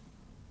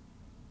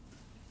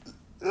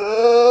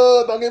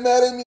 Don't get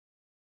mad at me.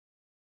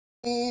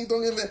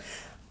 Don't get mad.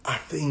 I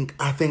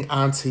think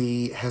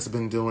Auntie has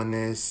been doing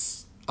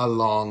this a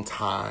long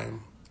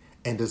time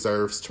and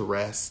deserves to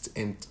rest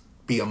and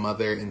be a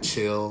mother and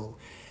chill.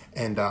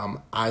 And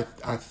I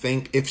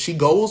think if she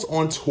goes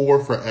on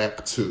tour for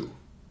Act 2,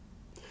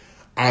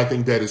 I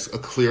think that is a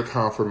clear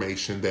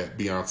confirmation that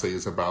Beyonce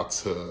is about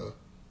to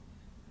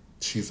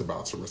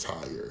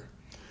retire.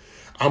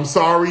 I'm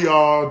sorry,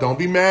 y'all. Don't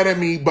be mad at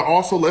me. But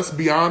also, let's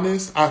be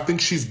honest. I think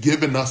she's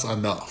given us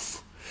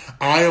enough.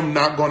 I am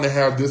not going to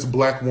have this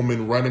black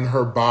woman running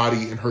her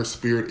body and her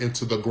spirit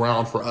into the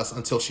ground for us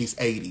until she's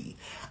 80.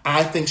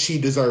 I think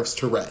she deserves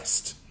to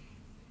rest.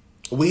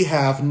 We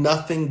have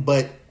nothing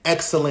but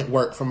excellent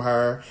work from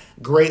her.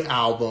 Great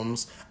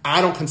albums.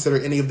 I don't consider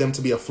any of them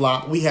to be a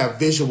flop. We have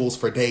visuals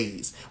for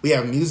days. We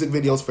have music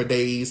videos for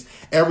days.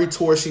 Every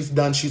tour she's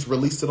done, she's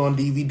released it on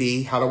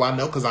DVD. How do I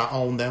know? Because I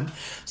own them.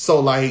 So,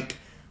 like,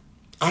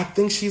 I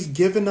think she's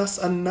given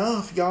us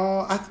enough,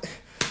 y'all.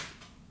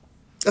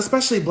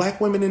 Especially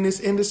black women in this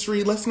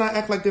industry. Let's not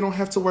act like they don't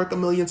have to work a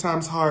million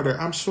times harder.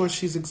 I'm sure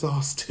she's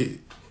exhausted.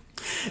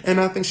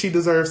 And I think she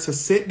deserves to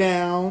sit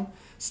down,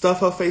 stuff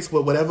her face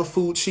with whatever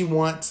food she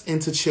wants,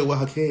 and to chill with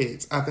her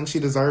kids. I think she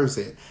deserves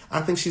it.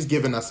 I think she's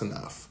given us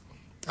enough.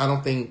 I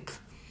don't think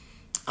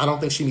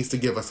she needs to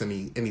give us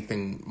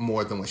anything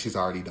more than what she's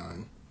already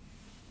done.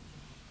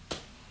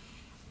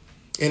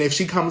 And if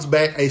she comes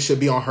back, it should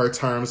be on her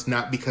terms,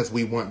 not because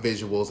we want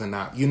visuals and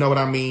not, you know what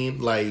I mean?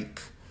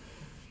 Like,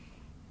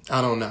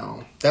 I don't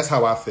know. That's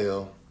how I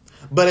feel.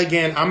 But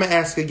again, I'm going to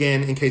ask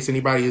again in case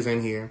anybody is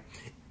in here.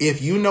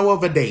 If you know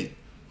of a date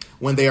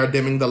when they are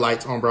dimming the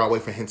lights on Broadway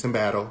for Hinton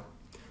Battle,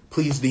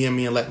 please DM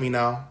me and let me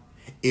know.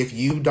 If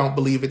you don't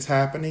believe it's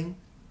happening,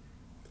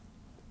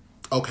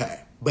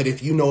 okay. But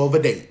if you know of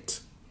a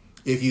date,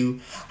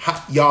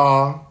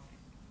 y'all,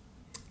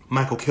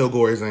 Michael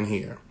Kilgore is in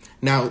here.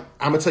 Now,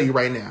 I'm going to tell you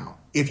right now,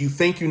 if you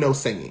think you know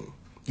singing,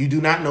 you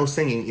do not know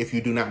singing if you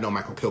do not know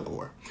Michael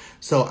Kilgore.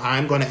 So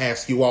I'm going to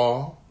ask you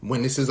all,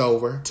 when this is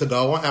over, to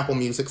go on Apple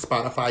Music,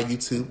 Spotify,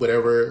 YouTube,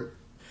 whatever.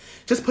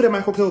 Just put in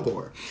Michael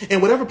Kilgore.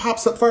 And whatever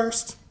pops up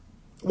first,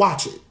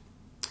 watch it.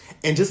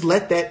 And just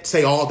let that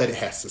say all that it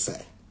has to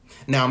say.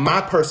 Now,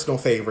 my personal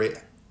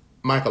favorite,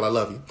 Michael, I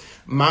love you.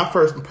 My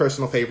first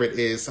personal favorite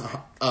is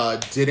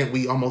Didn't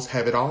We Almost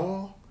Have It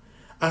All?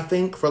 I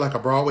think, for like a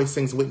Broadway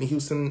Sings Whitney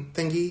Houston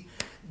thingy.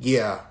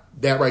 Yeah,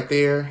 that right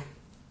there.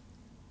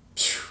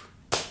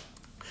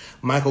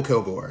 Michael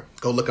Kilgore.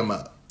 Go look him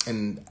up.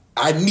 And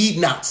I need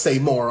not say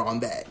more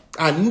on that.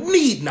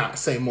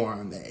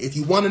 If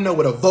you want to know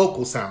what a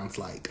vocal sounds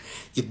like,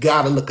 you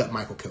got to look up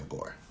Michael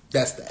Kilgore.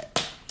 That's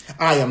that.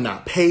 I am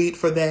not paid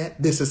for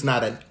that. This is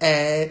not an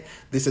ad.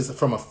 This is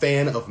from a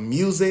fan of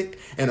music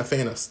and a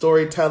fan of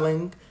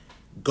storytelling.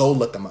 Go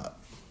look him up.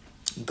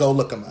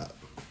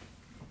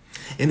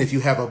 And if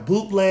you have a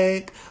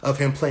bootleg of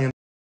him playing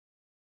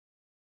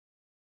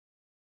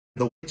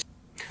the witch.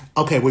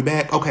 Okay, we're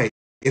back. Okay.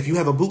 If you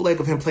have a bootleg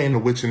of him playing The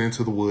Witch and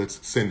Into the Woods,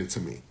 send it to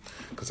me,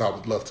 because I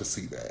would love to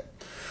see that.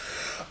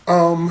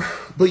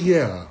 But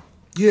yeah,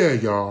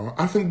 y'all.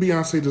 I think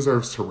Beyonce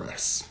deserves to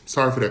rest.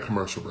 Sorry for that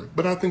commercial break,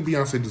 but I think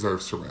Beyonce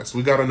deserves to rest.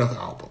 We got enough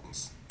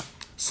albums.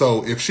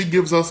 So if she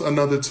gives us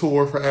another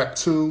tour for Act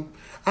 2,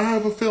 I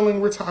have a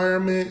feeling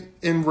retirement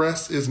and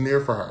rest is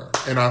near for her,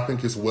 and I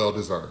think it's well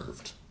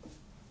deserved.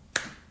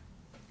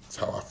 That's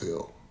how I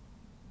feel.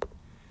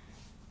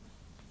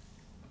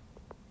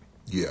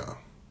 Yeah.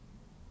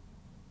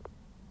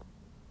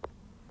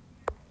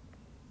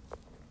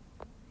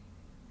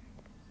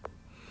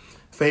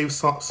 Fave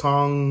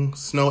song,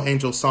 Snow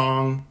Angel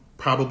song,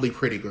 probably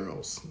Pretty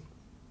Girls.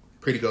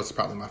 Pretty Girls is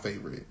probably my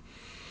favorite.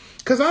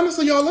 Because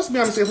honestly, y'all, let's be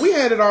honest. If we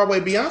had it our way,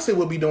 Beyonce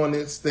would be doing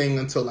this thing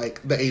until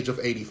like the age of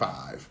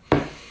 85.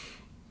 I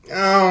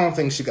don't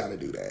think she got to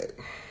do that.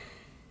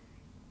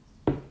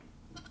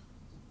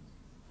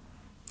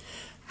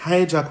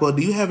 Hey, Jaquel,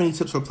 do you have any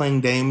tips for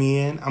playing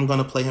Damien? I'm going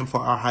to play him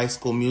for our High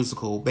School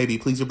Musical. Baby,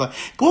 please reply.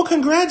 Well,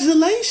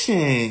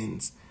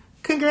 congratulations.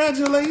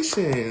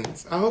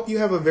 Congratulations. I hope you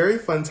have a very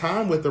fun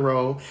time with the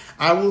role.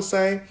 I will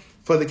say,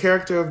 for the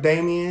character of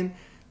Damien,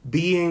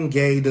 being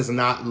gay does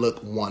not look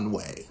one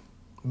way.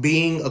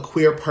 Being a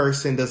queer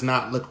person does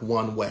not look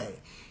one way.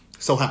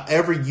 So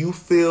however you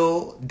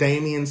feel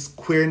Damien's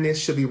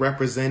queerness should be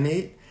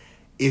represented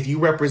If you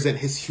represent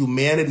his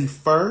humanity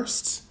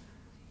first,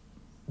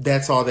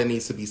 that's all that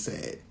needs to be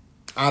said.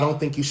 I don't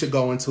think you should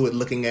go into it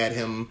looking at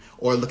him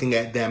or looking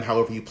at them,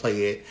 however you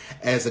play it,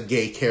 as a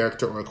gay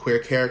character or a queer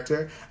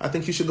character. I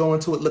think you should go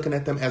into it looking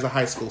at them as a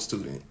high school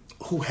student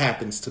who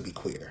happens to be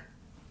queer.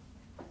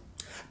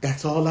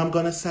 That's all I'm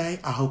going to say.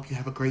 I hope you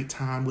have a great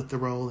time with the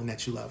role and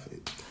that you love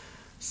it.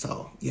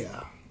 So,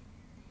 yeah.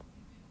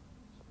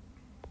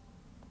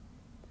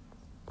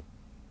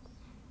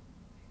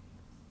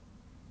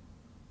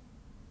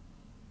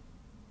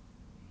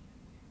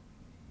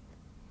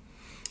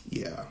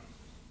 Yeah.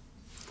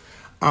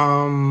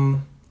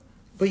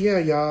 But yeah,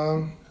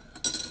 y'all.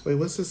 Wait,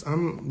 what's this?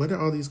 What are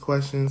all these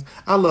questions?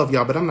 I love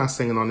y'all, but I'm not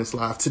singing on this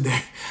live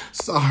today.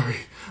 Sorry.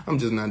 I'm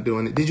just not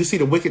doing it. Did you see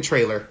the Wicked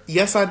trailer?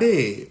 Yes, I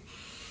did.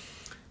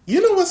 You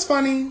know what's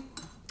funny?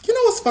 You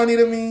know what's funny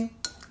to me?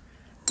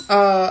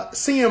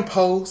 Seeing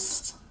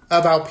posts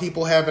about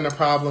people having a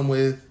problem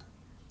with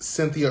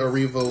Cynthia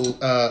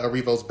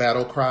Erivo's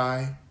battle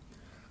cry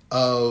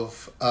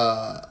of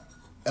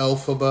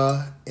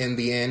Elphaba in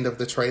the end of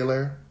the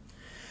trailer.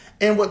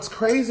 And what's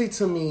crazy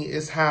to me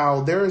is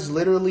how there is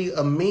literally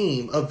a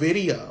meme, a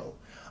video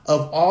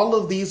of all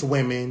of these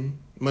women,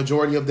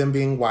 majority of them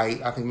being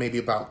white, I think maybe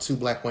about 2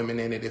 black women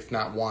in it, if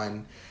not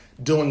 1,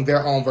 doing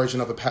their own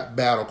version of a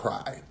battle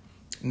cry.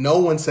 No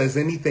one says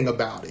anything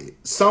about it.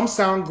 Some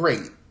sound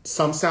great,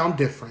 some sound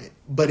different,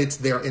 but it's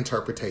their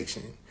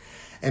interpretation.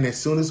 And as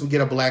soon as we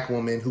get a black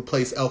woman who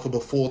plays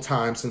Elphaba full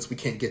time, since we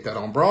can't get that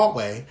on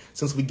Broadway,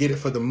 since we get it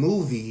for the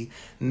movie,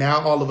 now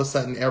all of a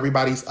sudden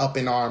everybody's up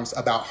in arms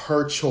about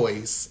her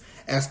choice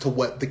as to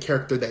what the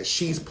character that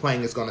she's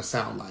playing is going to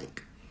sound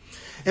like.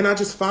 And I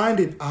just find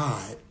it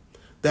odd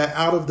that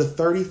out of the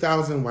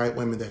 30,000 white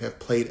women that have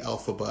played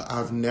Elphaba,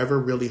 I've never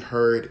really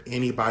heard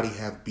anybody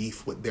have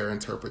beef with their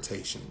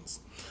interpretations.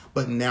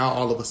 But now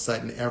all of a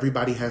sudden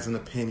everybody has an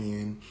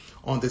opinion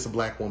on this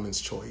black woman's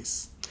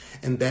choice.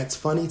 And that's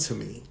funny to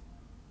me.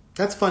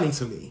 That's funny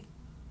to me.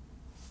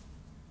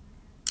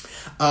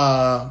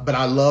 But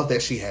I love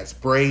that she has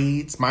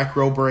braids,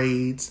 micro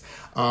braids.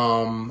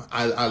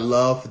 I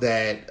love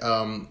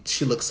that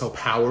she looks so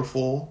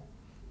powerful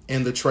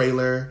in the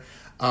trailer.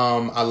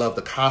 I love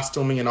the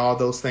costuming and all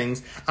those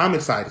things. I'm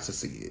excited to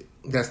see it.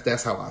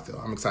 That's how I feel.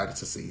 I'm excited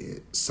to see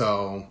it.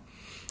 So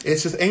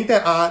it's just, ain't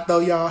that odd though,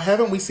 y'all?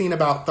 Haven't we seen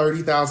about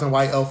 30,000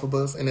 white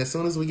Elphabas? And as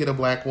soon as we get a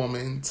black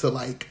woman to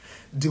like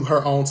do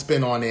her own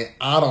spin on it,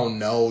 I don't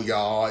know,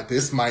 y'all.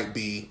 This might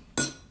be.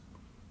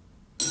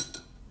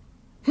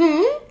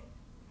 You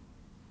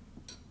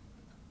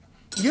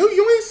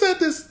ain't said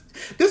this.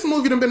 This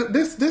movie done been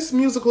this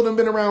musical done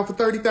been around for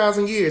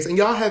 30,000 years, and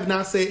y'all have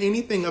not said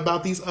anything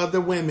about these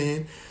other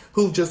women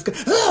who've just.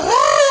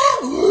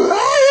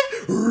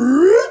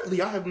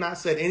 Y'all have not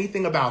said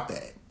anything about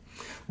that.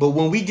 But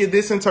when we get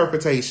this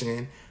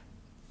interpretation,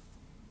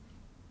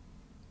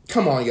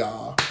 come on,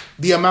 y'all.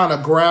 The amount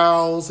of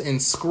growls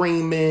and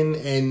screaming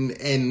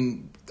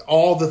and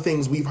all the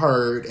things we've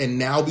heard, and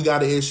now we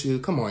got an issue.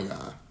 Come on,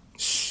 y'all.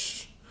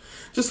 Shh.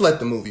 Just let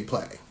the movie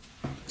play.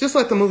 Just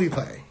let the movie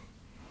play.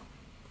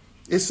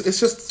 It's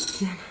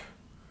just,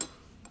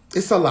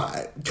 it's a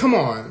lot. Come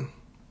on.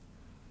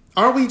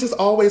 Aren't we just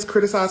always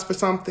criticized for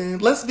something?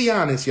 Let's be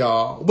honest,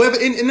 y'all.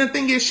 And the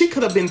thing is, she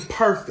could have been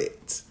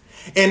perfect,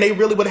 and they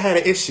really would have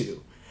had an issue.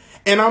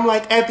 And I'm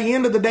like, at the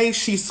end of the day,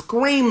 she's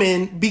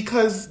screaming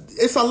because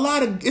it's a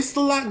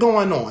lot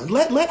going on.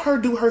 Let her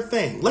do her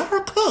thing. Let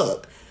her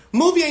cook.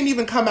 Movie ain't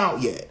even come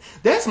out yet.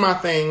 That's my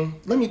thing.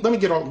 Let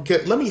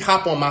me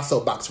hop on my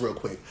soapbox real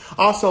quick.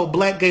 Also,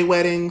 Black Gay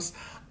Weddings.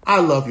 I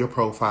love your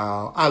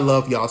profile. I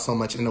love y'all so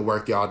much in the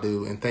work y'all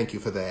do, and thank you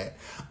for that.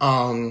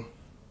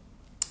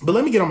 But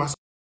let me get on my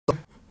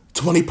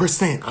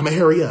 20%. I'm gonna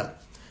hurry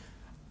up.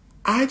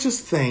 I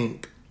just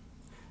think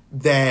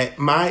that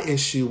my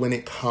issue when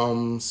it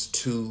comes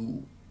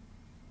to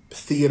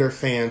theater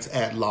fans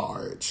at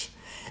large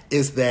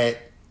is that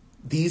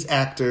these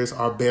actors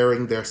are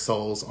bearing their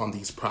souls on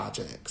these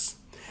projects.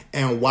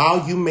 And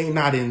while you may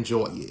not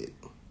enjoy it,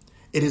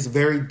 it is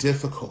very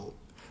difficult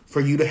for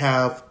you to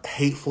have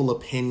hateful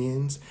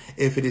opinions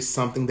if it is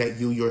something that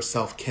you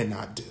yourself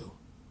cannot do.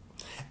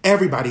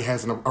 Everybody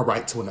has a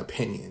right to an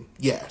opinion,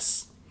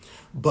 yes.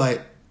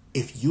 But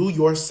if you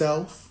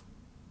yourself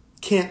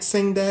can't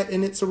sing that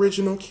in its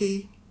original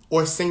key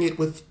or sing it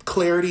with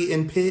clarity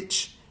in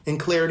pitch and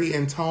clarity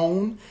in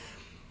tone,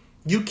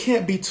 you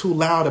can't be too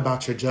loud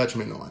about your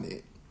judgment on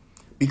it.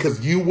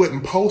 Because you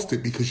wouldn't post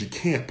it because you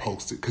can't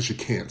post it because you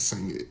can't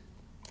sing it.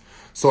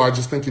 So I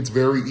just think it's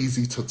very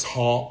easy to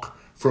talk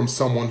from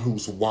someone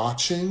who's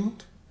watching,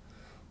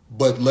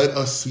 but let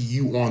us see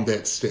you on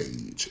that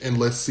stage and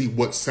let's see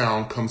what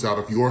sound comes out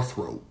of your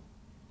throat.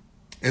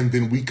 And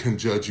then we can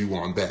judge you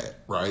on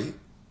that, right?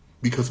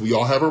 Because we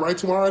all have a right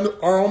to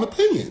our own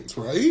opinions,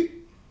 right?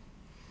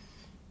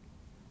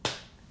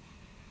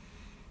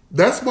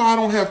 That's why I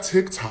don't have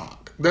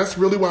TikTok. That's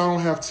really why I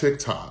don't have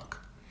TikTok.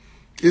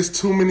 It's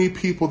too many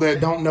people that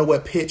don't know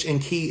what pitch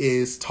and key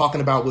is talking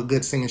about what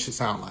good singing should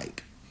sound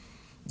like.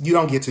 You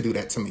don't get to do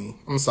that to me.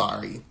 I'm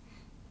sorry.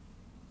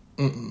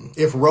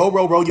 If Row,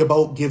 Row, Row Your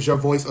Boat gives your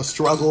voice a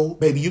struggle,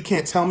 baby, you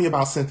can't tell me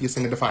about Cynthia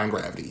singing Defying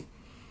Gravity.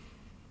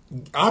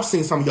 I've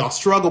seen some of y'all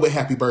struggle with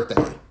Happy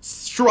Birthday.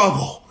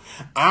 Struggle.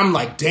 I'm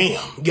like,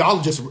 damn,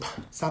 y'all just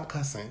stop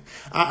cussing.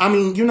 I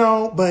mean, you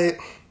know, but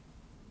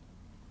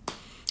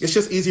it's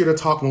just easier to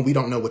talk when we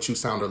don't know what you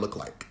sound or look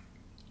like.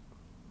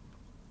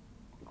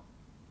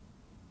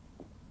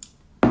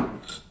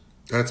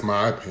 That's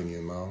my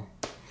opinion, though.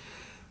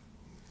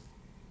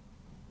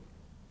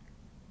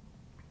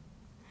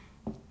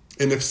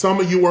 And if some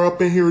of you are up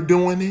in here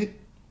doing it,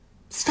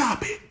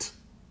 stop it.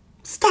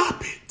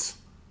 Stop it.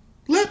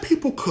 Let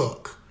people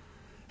cook.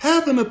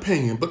 Have an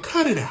opinion, but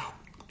cut it out.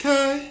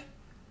 Okay?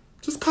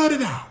 Just cut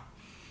it out.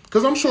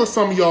 Because I'm sure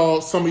some of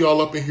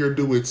y'all up in here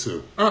do it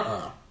too.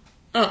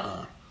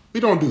 We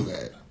don't do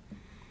that.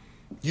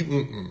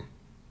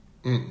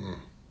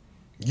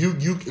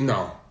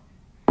 No.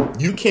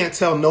 You can't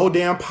tell no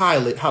damn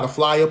pilot how to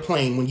fly a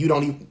plane when you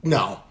don't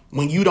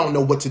when you don't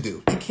know what to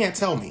do. You can't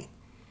tell me.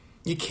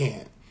 You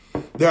can't.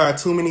 There are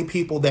too many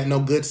people that know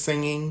good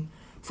singing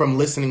from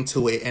listening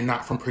to it and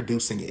not from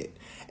producing it.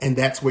 And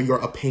that's where your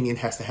opinion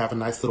has to have a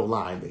nice little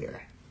line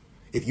there.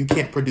 If you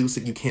can't produce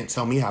it, you can't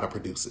tell me how to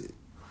produce it.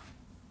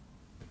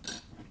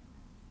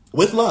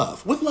 With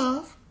love. With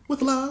love.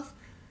 With love.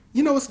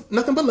 You know, it's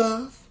nothing but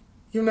love.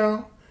 You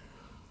know.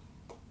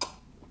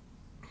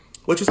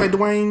 What you say,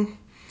 Dwayne?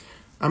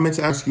 I meant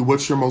to ask you,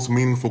 what's your most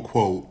meaningful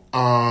quote?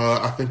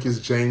 I think it's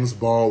James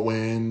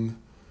Baldwin.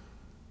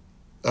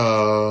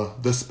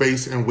 The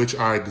space in which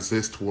I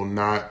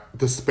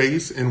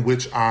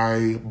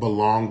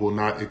belong will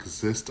not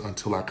exist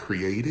until I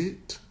create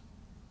it.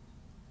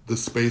 The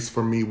space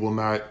for me will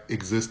not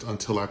exist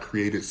until I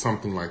create it.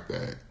 Something like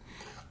that.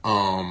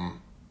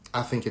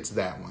 I think it's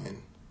that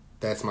one.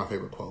 That's my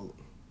favorite quote.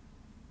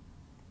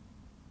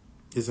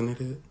 Isn't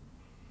it?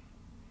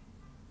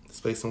 The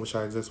space in which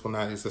I exist will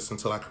not exist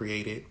until I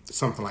create it.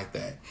 Something like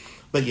that.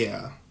 But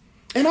yeah.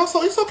 And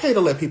also, it's okay to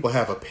let people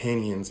have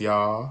opinions,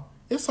 y'all.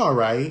 It's all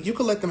right. You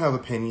can let them have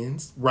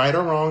opinions. Right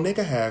or wrong, they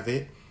can have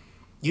it.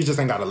 You just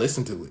ain't got to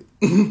listen to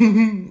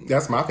it.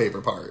 That's my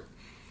favorite part.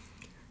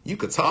 You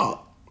could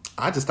talk.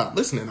 I just stopped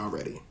listening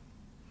already.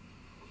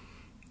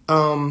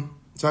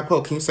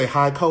 Jaquel, can you say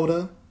hi,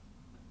 Coda?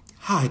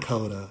 Hi,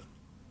 Coda.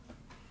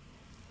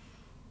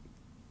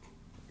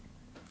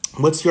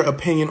 What's your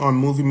opinion on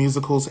movie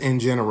musicals in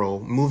general?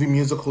 Movie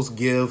musicals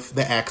give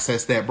the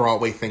access that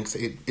Broadway thinks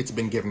it's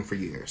been given for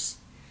years.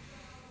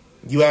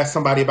 You ask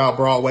somebody about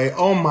Broadway,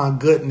 oh my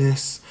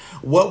goodness,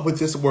 what would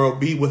this world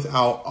be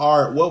without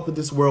art? What would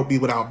this world be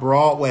without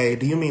Broadway?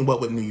 Do you mean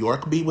what would New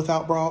York be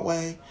without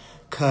Broadway?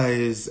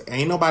 Because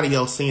ain't nobody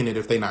else seeing it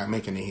if they're not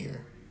making it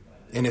here.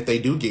 And if they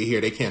do get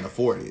here, they can't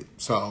afford it.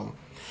 So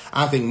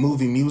I think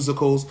movie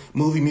musicals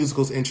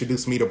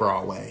introduced me to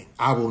Broadway.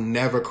 I will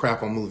never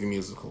crap on movie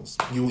musicals.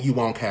 You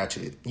won't catch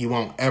it. You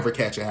won't ever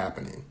catch it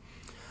happening.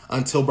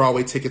 Until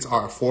Broadway tickets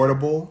are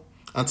affordable,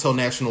 until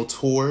national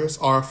tours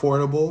are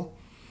affordable,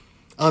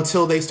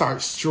 until they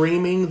start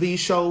streaming these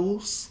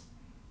shows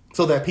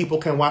so that people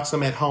can watch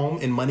them at home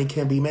and money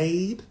can be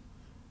made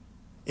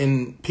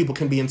and people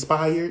can be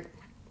inspired.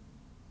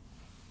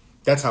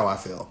 That's how I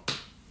feel.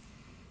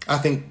 I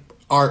think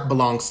art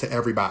belongs to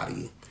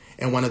everybody.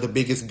 And one of the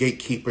biggest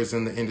gatekeepers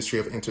in the industry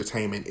of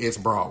entertainment is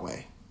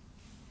Broadway.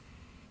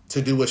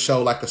 To do a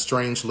show like A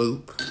Strange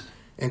Loop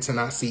and to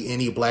not see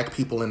any black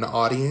people in the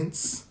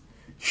audience,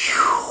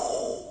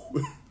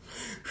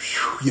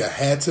 you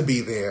had to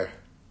be there.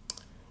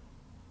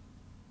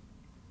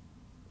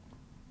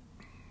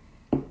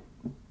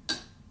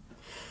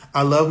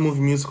 I love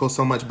movie musicals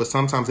so much, but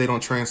sometimes they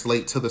don't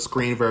translate to the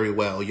screen very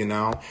well, you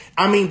know?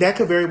 I mean, that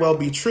could very well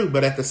be true,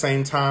 but at the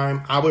same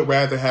time, I would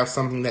rather have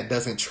something that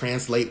doesn't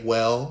translate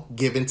well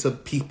given to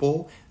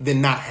people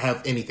than not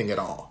have anything at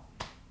all.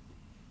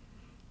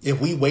 If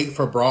we wait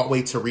for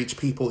Broadway to reach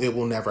people, it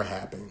will never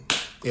happen.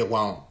 It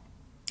won't.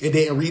 It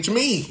didn't reach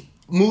me.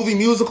 Movie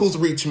musicals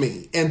reached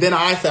me, and then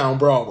I found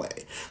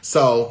Broadway.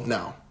 So,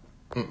 no.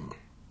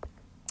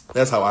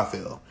 That's how I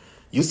feel.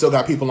 You still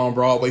got people on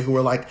Broadway who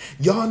are like,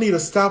 y'all need to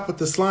stop with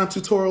the slime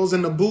tutorials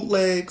and the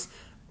bootlegs.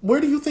 Where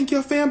do you think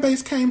your fan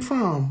base came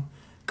from?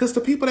 Because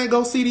the people that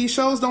go see these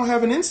shows don't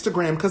have an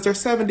Instagram because they're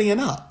 70 and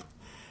up.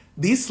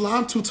 These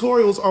slime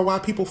tutorials are why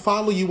people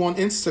follow you on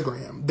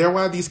Instagram. They're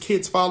why these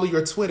kids follow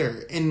your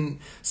Twitter and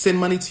send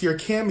money to your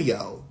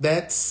Cameo.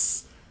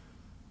 That's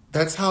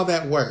how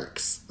that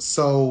works.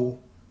 So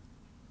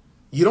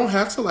you don't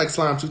have to like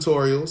slime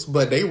tutorials,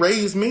 but they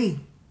raised me.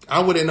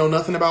 I wouldn't know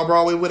nothing about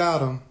Broadway without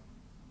them.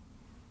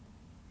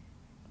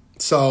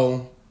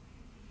 So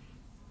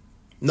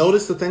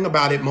notice the thing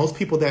about it, most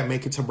people that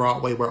make it to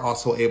Broadway were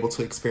also able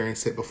to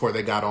experience it before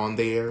they got on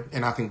there.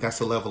 And I think that's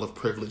a level of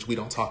privilege we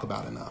don't talk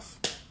about enough.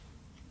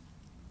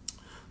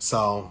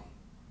 So,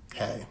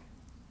 hey.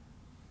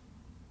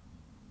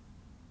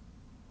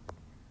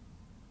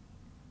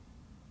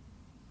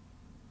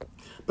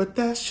 But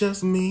that's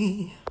just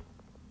me.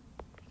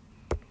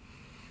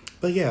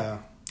 But yeah,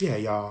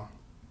 y'all.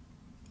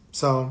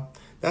 So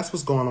that's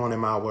what's going on in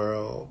my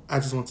world. I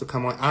just want to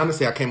come on.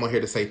 Honestly, I came on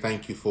here to say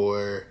thank you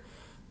for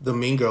the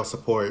Mean Girl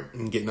support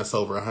and getting us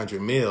over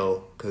 100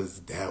 mil,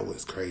 because that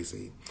was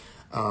crazy.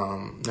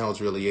 That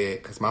was really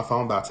it, because my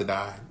phone about to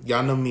die.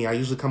 Y'all know me. I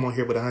usually come on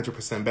here with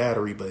 100%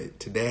 battery, but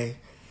today,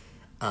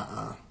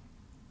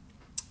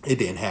 it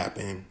didn't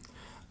happen.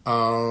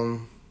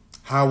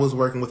 How was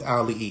working with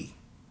Ali E?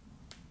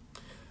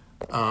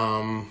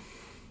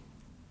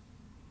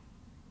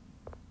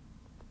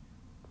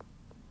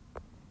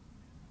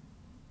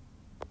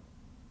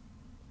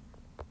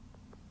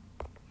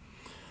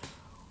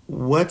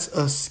 What's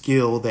a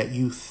skill that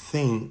you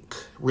think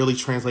really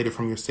translated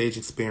from your stage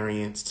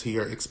experience to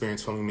your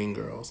experience filming Mean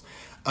Girls?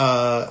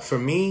 For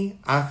me,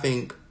 I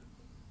think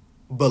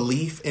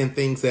belief in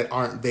things that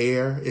aren't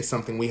there is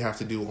something we have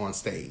to do on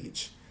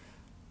stage.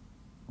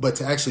 But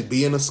to actually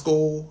be in a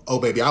school, oh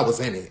baby, I was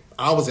in it.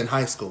 I was in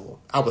high school.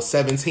 I was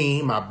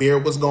 17. My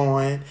beard was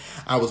going.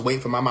 I was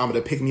waiting for my mama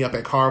to pick me up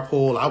at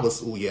carpool. I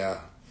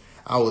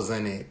was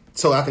in it.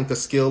 So I think the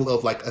skill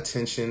of like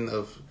attention,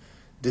 of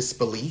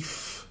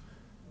disbelief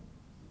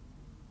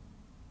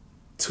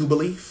to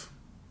belief,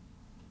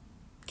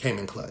 came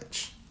in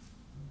clutch.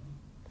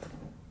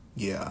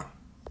 Yeah.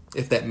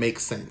 If that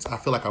makes sense. I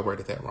feel like I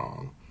worded that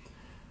wrong.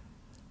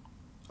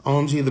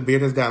 OMG, the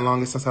beard has gotten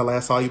longer since I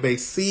last saw you, babe.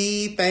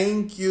 See,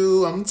 thank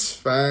you. I'm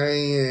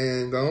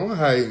trying. Don't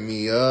hype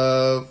me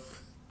up.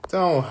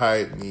 Don't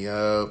hype me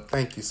up.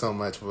 Thank you so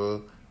much,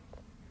 boo.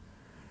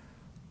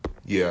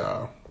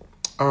 Yeah.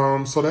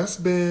 So that's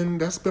been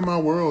my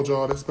world,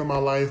 y'all. That's been my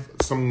life.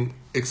 Some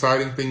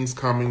exciting things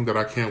coming that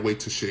I can't wait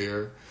to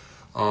share.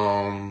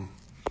 And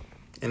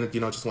if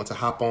just want to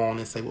hop on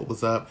and say what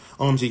was up.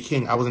 OMG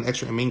King, I was an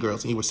extra in Mean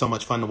Girls and you were so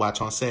much fun to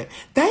watch on set.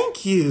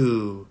 Thank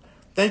you.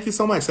 Thank you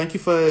so much. Thank you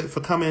for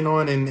coming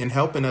on and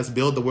helping us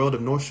build the world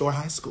of North Shore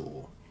High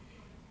School.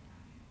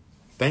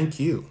 Thank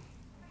you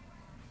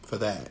for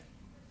that.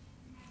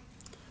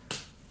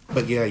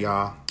 But yeah,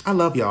 y'all. I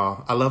love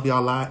y'all. I love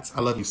y'all lots.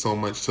 I love you so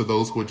much. To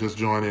those who are just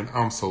joining,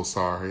 I'm so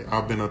sorry.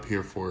 I've been up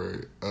here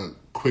for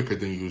quicker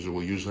than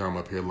usual. Usually I'm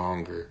up here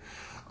longer.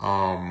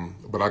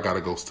 But I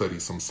gotta go study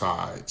some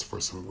sides for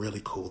some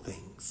really cool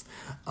things.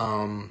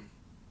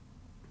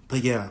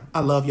 But yeah, I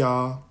love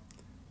y'all.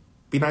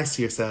 Be nice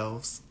to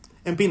yourselves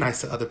and be nice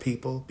to other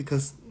people,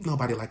 because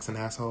nobody likes an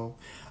asshole.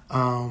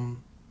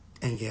 And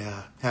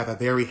yeah, have a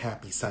very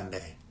happy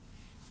Sunday.